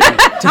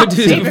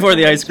it before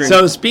the ice cream.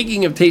 So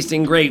speaking of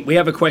tasting great, we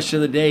have a question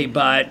of the day,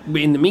 but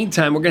in the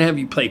meantime, we're going to have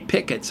you play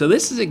Pick It. So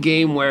this is a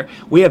game where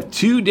we have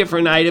 2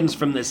 different items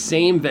from the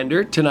same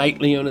vendor,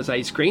 tonight Leona's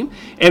Ice Cream,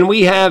 and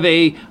we have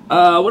a,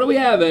 what do we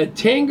have? A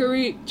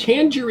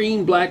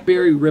tangerine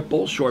blackberry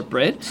ripple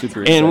shortbread,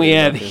 Super and we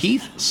excited have about this.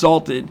 Heath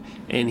salted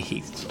and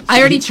Heath. I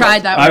already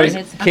tried that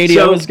one. Katie,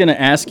 I was going to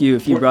ask you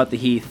if you brought the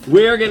Heath.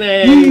 We're going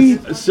to,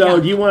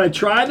 do you want to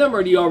try them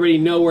or do you already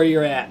know where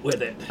you're at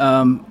with it?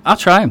 I'll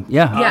try them,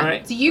 yeah. Yeah. All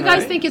right. Do you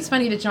guys think it's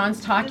funny that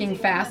John's talking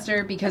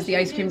faster because the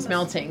ice cream's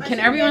melting? Can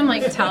everyone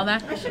tell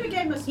that? I should have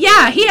gave him a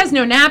Yeah, he has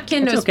no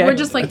napkin. It's okay. We're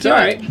just That's do all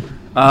it.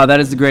 right. That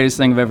is the greatest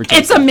thing I've ever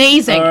tasted. It's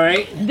amazing. All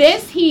right.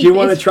 This heat Do you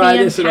want is to try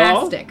this at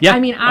all? fantastic. Yeah. I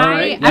mean, All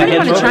right. I don't Yeah,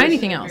 want to try try this.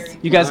 anything else.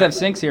 You guys have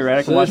sinks here, right?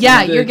 I can wash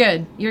Yeah, them. you're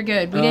good. You're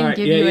good. We All didn't right.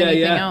 give Yeah, you yeah,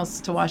 anything yeah. else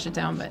to wash it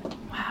down, but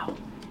wow.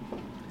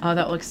 Oh,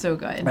 that looks so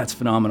good. That's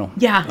phenomenal.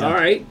 Yeah. All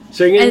right.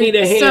 So you're going to And need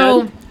a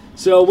hand.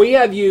 So we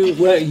have you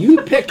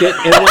pick it.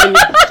 And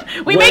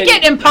we make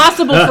it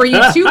impossible for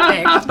you to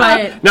pick,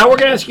 but... Now we're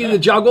going to ask you to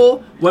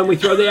juggle when we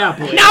throw the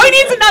apple in. Now he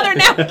needs another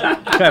napkin.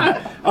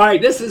 All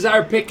right, this is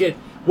our pick it.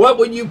 What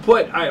would you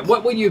put? All right,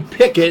 what would you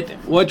pick it?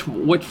 Which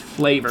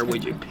flavor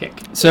would you pick?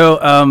 So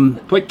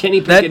can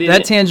you pick it in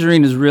that it?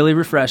 tangerine is really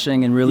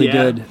refreshing and really Yeah.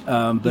 good.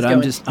 But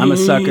He's I'm a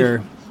going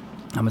sucker.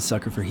 I'm a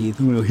sucker for Heath.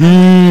 All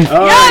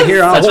right,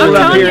 here I'll That's hold it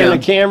what I'm up here telling in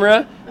the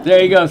camera.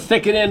 There you go.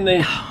 Stick it in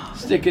there.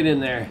 Stick it in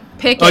there.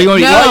 Pick Oh, it. you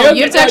want me to- No, Oh,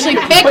 you have to actually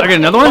pick. I got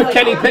another one?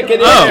 Can he pick it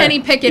in? Oh. Can he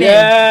pick it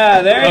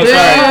Yeah, there you go.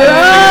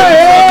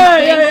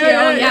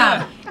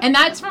 Yeah. And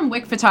that's from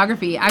Wick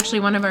Photography, actually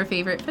one of our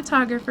favorite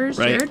photographers,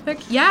 Right. Jared Wick.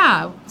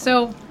 Yeah.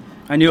 So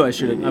I knew I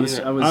should have.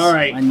 All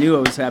right. I knew I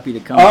was happy to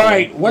come. All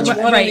right, which one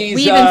of Right, these?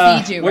 we even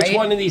feed you, Which right?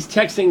 one of these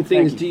texting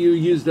things do you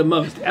use the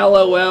most?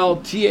 LOL,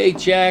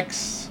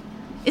 THX.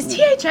 is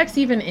THX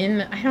even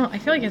in? I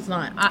feel like it's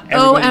not.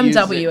 Everybody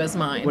uses OMW it. is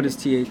mine. What is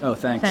TH? Oh,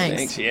 thanks.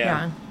 Thanks.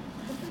 yeah.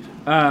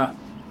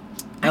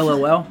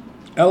 LOL.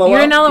 LOL. You're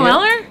an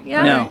LOLer?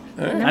 Yeah. No,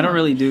 I don't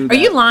really do that. Are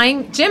you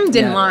lying? Jim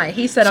didn't Yeah. lie.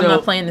 He said, I'm So-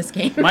 not playing this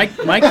game. Mike.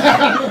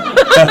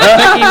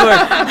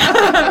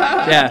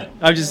 Yeah,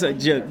 I'm just like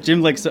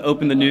Jim likes to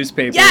open the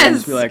newspaper. Yes, and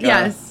just be like,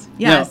 yes.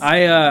 No,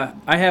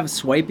 I have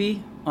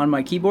Swipey on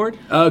my keyboard.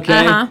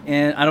 Okay. Uh-huh.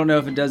 And I don't know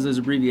if it does those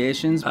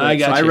abbreviations, but I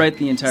got so I you. write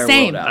the entire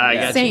Same. world out. I Yeah.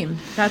 got you. Same.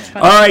 That's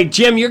funny. All right,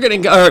 Jim, you're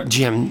going to go.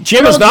 Jim is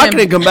Little not Jim.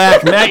 going to come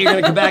back. Matt, you're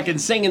going to come back and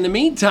sing. In the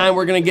meantime,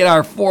 we're going to get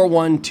our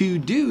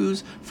 412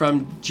 dues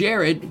from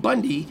Jared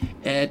Bundy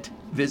at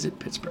Visit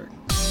Pittsburgh.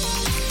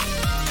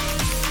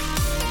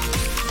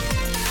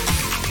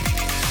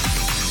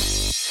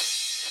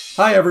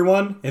 Hi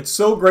everyone, it's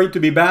so great to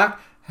be back.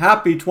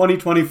 Happy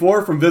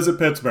 2024 from Visit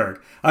Pittsburgh.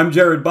 I'm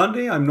Jared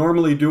Bundy. I'm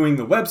normally doing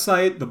the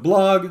website, the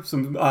blog,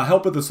 some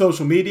help with the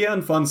social media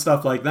and fun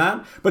stuff like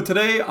that. But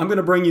today I'm going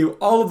to bring you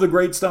all of the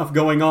great stuff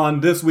going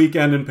on this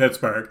weekend in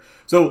Pittsburgh.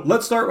 So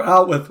let's start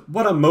out with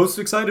what I'm most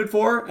excited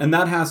for, and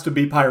that has to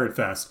be Pirate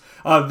Fest.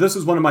 This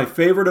is one of my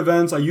favorite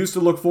events. I used to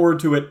look forward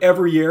to it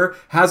every year.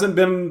 Hasn't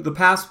been the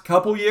past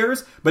couple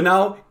years, but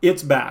now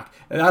it's back.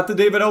 At the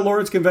David L.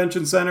 Lawrence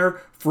Convention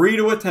Center, free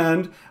to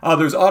attend.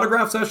 There's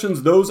autograph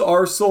sessions. Those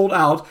are sold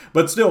out,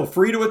 but still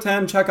free to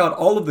attend. Check out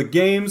all of the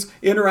games,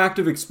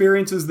 interactive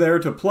experiences there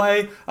to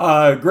play.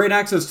 Great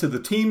access to the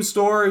team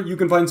store. You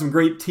can find some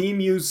great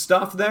team-used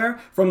stuff there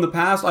from the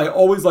past. I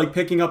always like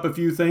picking up a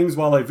few things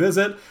while I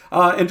visit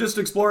and just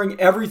exploring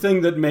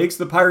everything that makes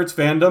the Pirates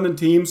fandom and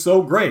team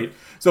so great.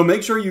 So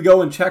make sure you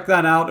go and check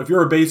that out if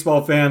you're a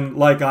baseball fan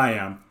like I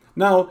am.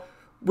 Now,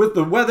 with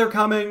the weather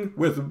coming,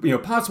 with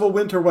possible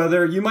winter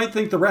weather, you might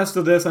think the rest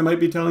of this I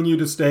might be telling you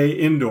to stay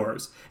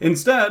indoors.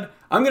 Instead,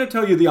 I'm going to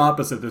tell you the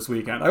opposite this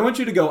weekend. I want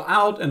you to go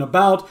out and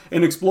about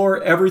and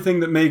explore everything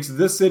that makes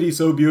this city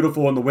so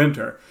beautiful in the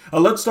winter.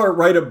 Let's start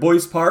right at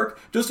Boyce Park,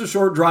 just a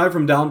short drive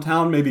from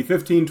downtown, maybe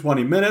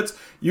 15-20 minutes.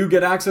 You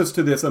get access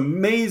to this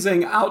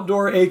amazing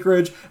outdoor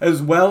acreage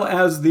as well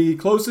as the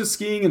closest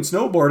skiing and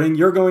snowboarding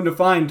you're going to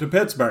find to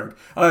Pittsburgh.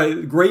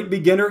 Great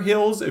beginner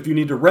hills. If you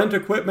need to rent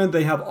equipment,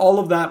 they have all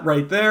of that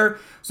right there.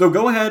 So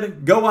go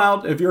ahead, go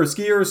out. If you're a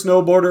skier or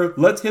snowboarder,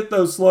 let's hit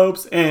those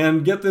slopes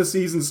and get this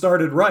season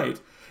started right.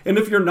 And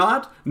if you're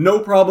not, no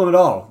problem at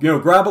all.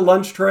 Grab a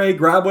lunch tray,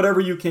 grab whatever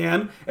you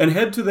can, and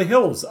head to the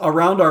hills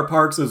around our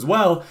parks as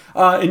well.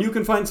 And you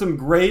can find some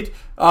great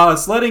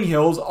sledding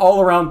hills all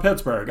around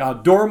Pittsburgh.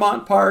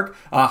 Dormont Park,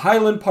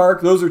 Highland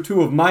Park, those are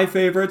two of my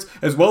favorites,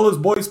 as well as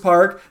Boyce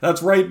Park.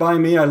 That's right by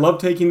me. I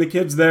love taking the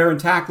kids there and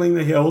tackling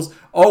the hills.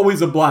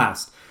 Always a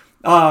blast.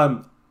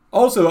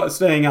 Also,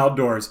 staying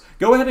outdoors,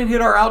 go ahead and hit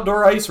our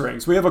outdoor ice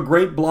rinks. We have a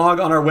great blog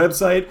on our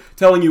website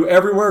telling you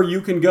everywhere you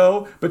can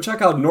go, but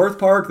check out North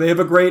Park. They have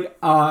a great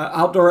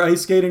outdoor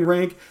ice skating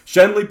rink.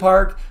 Shenley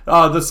Park,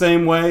 the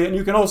same way. And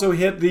you can also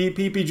hit the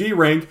PPG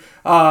rink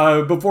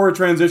before it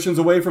transitions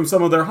away from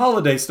some of their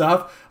holiday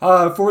stuff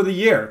for the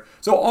year.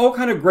 So all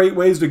kind of great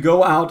ways to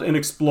go out and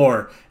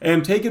explore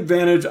and take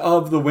advantage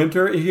of the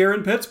winter here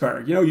in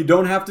Pittsburgh. You know, you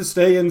don't have to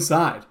stay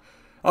inside.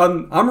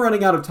 I'm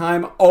running out of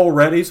time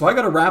already, so I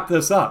got to wrap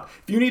this up.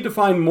 If you need to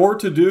find more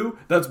to do,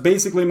 that's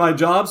basically my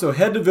job. So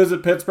head to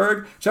Visit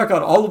Pittsburgh, check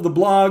out all of the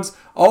blogs,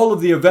 all of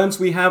the events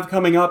we have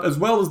coming up, as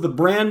well as the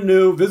brand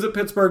new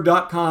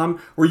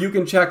visitpittsburgh.com, where you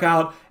can check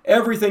out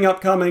everything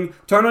upcoming.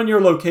 Turn on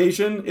your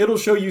location. It'll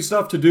show you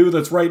stuff to do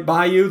that's right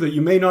by you that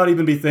you may not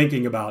even be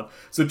thinking about.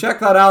 So check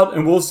that out,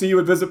 and we'll see you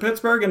at Visit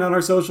Pittsburgh and on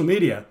our social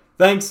media.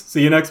 Thanks.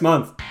 See you next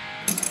month.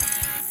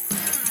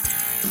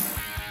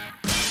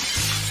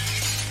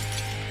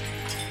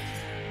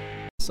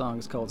 The song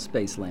is called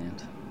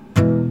Spaceland.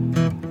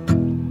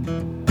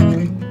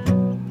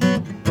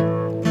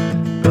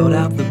 Brought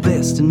out the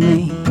best in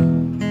me.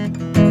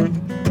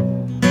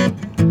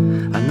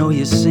 I know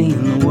you're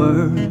seeing the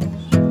words.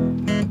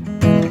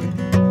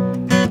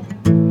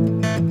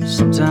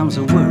 Sometimes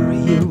I worry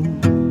you.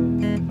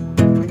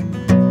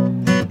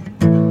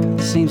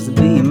 Seems to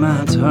be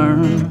my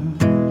turn.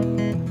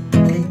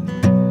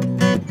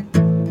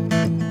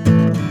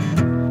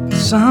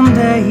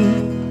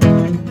 Someday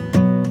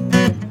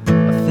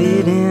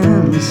fit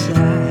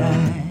inside.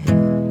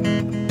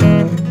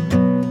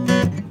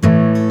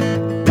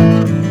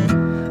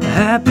 A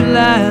happy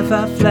life,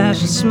 I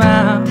flash a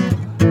smile,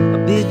 I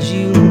bid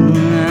you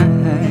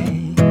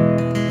night.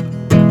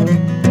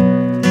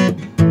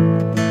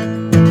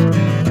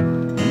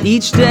 And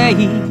each day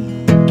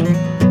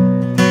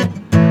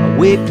I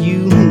wake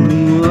you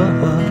up.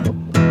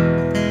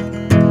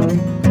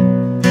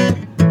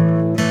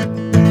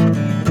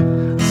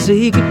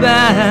 Say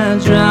goodbye,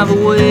 drive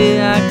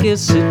away, I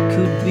guess it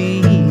could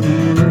be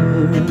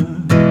worse.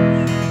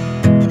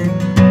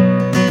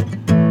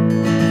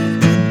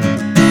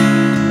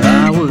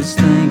 I was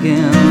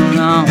thinking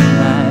all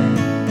night,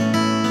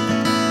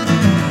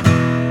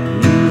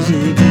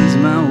 music is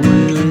my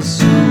weary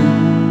soul.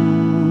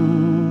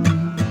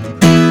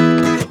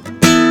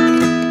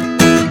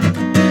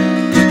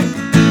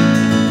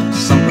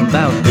 Something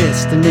about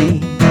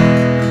destiny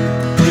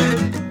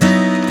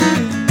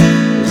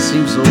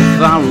seems so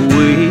far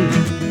away.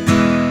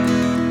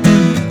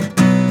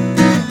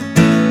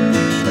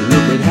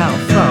 Look at how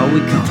far we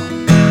come.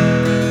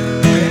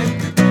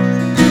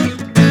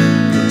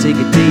 We'll take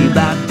it day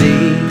by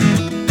day.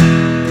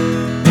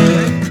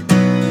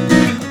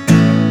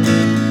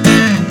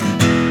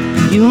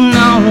 You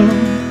know,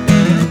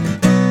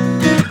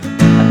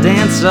 I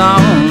dance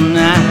all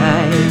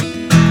night.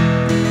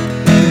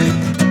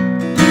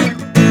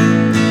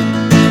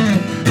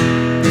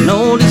 An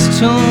oldest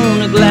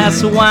tune, a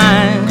glass of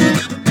wine,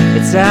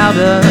 it's out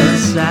of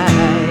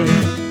sight.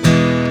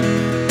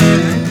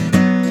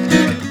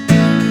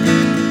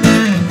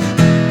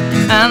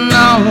 I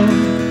know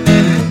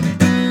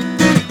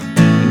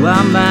you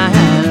are my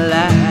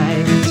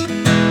light.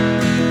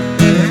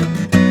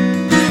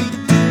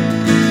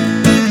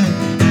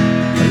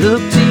 I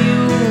look to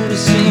you to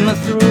see me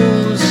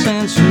through,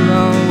 since you're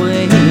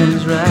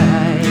always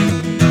right.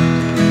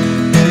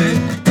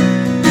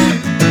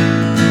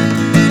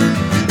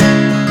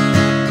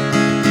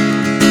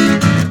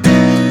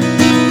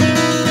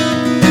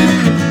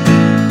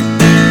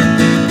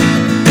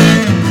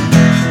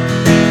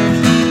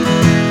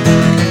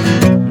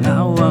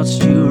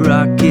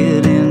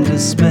 Rocket into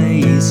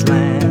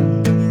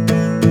Spaceland,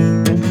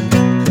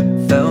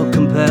 felt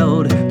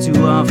compelled to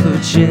offer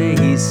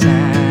chase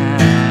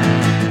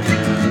and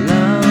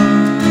love.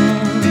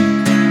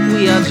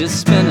 We are just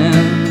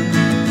spinning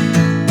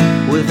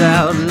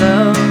without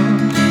love.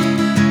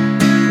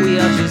 We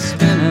are just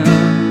spinning.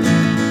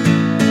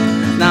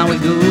 Now we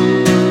go.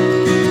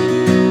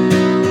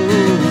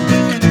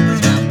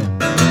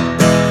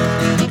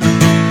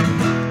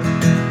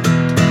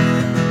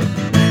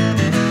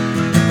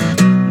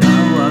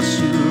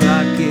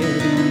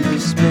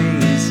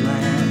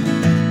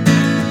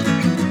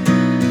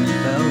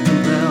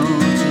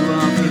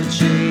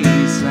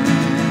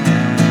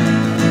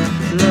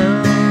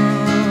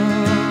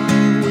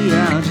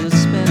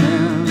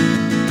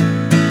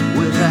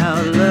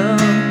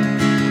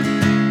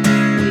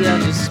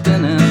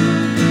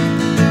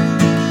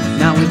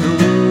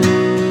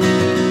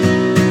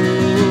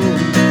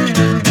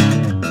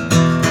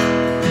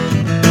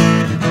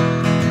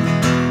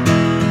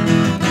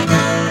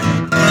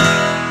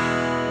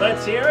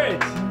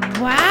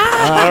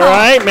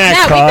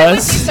 Thank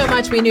you so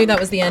much. We knew that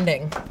was the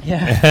ending.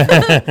 Yeah.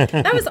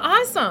 That was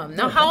awesome.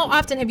 Now, how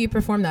often have you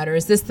performed that? Or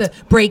is this the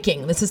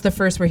breaking? This is the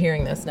first we're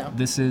hearing this now.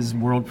 This is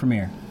world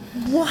premiere.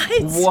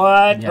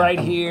 What? Yeah, Right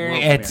here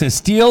world at the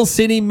Steel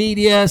City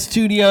Media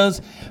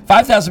Studios,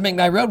 5000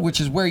 McKnight Road, which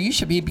is where you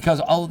should be because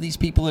all of these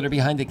people that are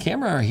behind the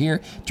camera are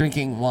here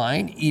drinking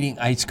wine, eating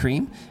ice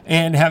cream,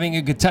 and having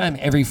a good time.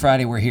 Every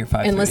Friday we're here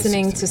 5:30 And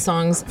listening to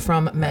songs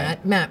from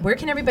Matt. Matt, where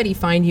can everybody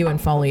find you and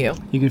follow you?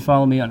 You can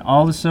follow me on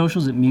all the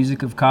socials at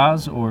Music of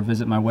Cause or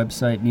visit my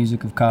website,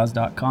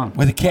 musicofcause.com.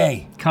 With a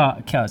K.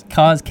 Cause,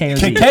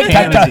 K-O-Z.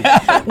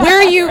 Where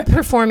are you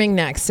performing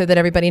next so that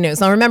everybody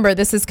knows? Now remember,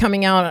 this is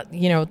coming out,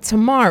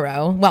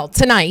 tomorrow. Well,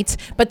 tonight,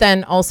 but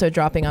then also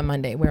dropping on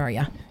Monday. Where are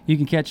you? You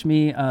can catch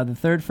me the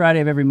third Friday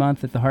of every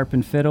month at the Harp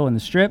and Fiddle in the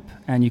Strip,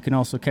 and you can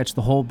also catch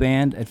the whole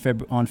band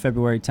on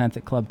February 10th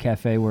at Club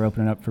Cafe. We're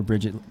opening up for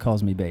Bridget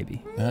Calls Me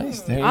Baby.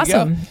 Nice. There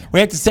Awesome. you go. We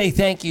have to say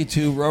thank you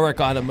to Rohrich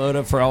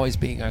Automotive for always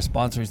being our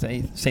sponsors.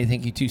 They say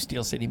thank you to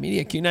Steel City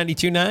Media,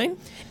 Q92.9.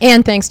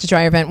 And thanks to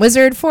Dryer Vent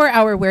Wizard for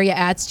our Where Ya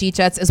Ats,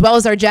 G-Chats, as well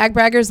as our Jag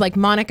Braggers like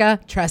Monica,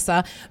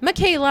 Tressa,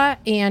 Michaela,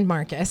 and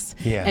Marcus.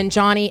 Yeah. And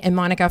Johnny and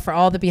Monica for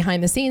all the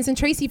behind the scenes, and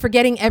Tracy for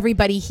getting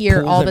everybody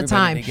here all the everybody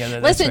time.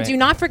 together, that's Listen, right. do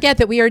not forget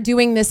that we are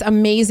doing this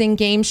amazing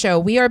game show.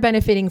 We are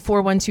benefiting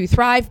 412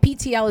 Thrive.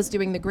 PTL is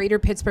doing the Greater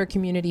Pittsburgh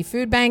Community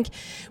Food Bank,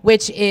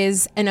 which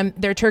is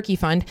their turkey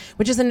fund,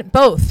 which is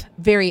both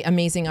very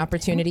amazing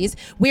opportunities.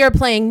 We are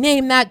playing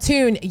Name That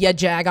Tune, Ya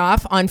Jag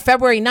Off, on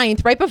February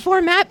 9th, right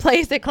before Matt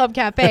plays at Club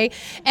Cafe,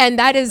 and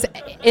that is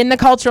in the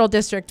Cultural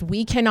District.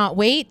 We cannot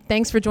wait.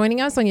 Thanks for joining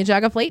us on Ya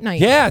Jag Off Late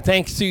Night. Yeah,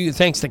 thanks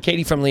to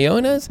Katie from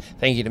Leona's.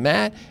 Thank you to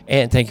Matt,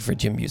 and thank you for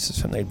Jim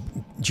Buses from the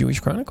Jewish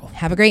Chronicle.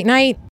 Have a great night.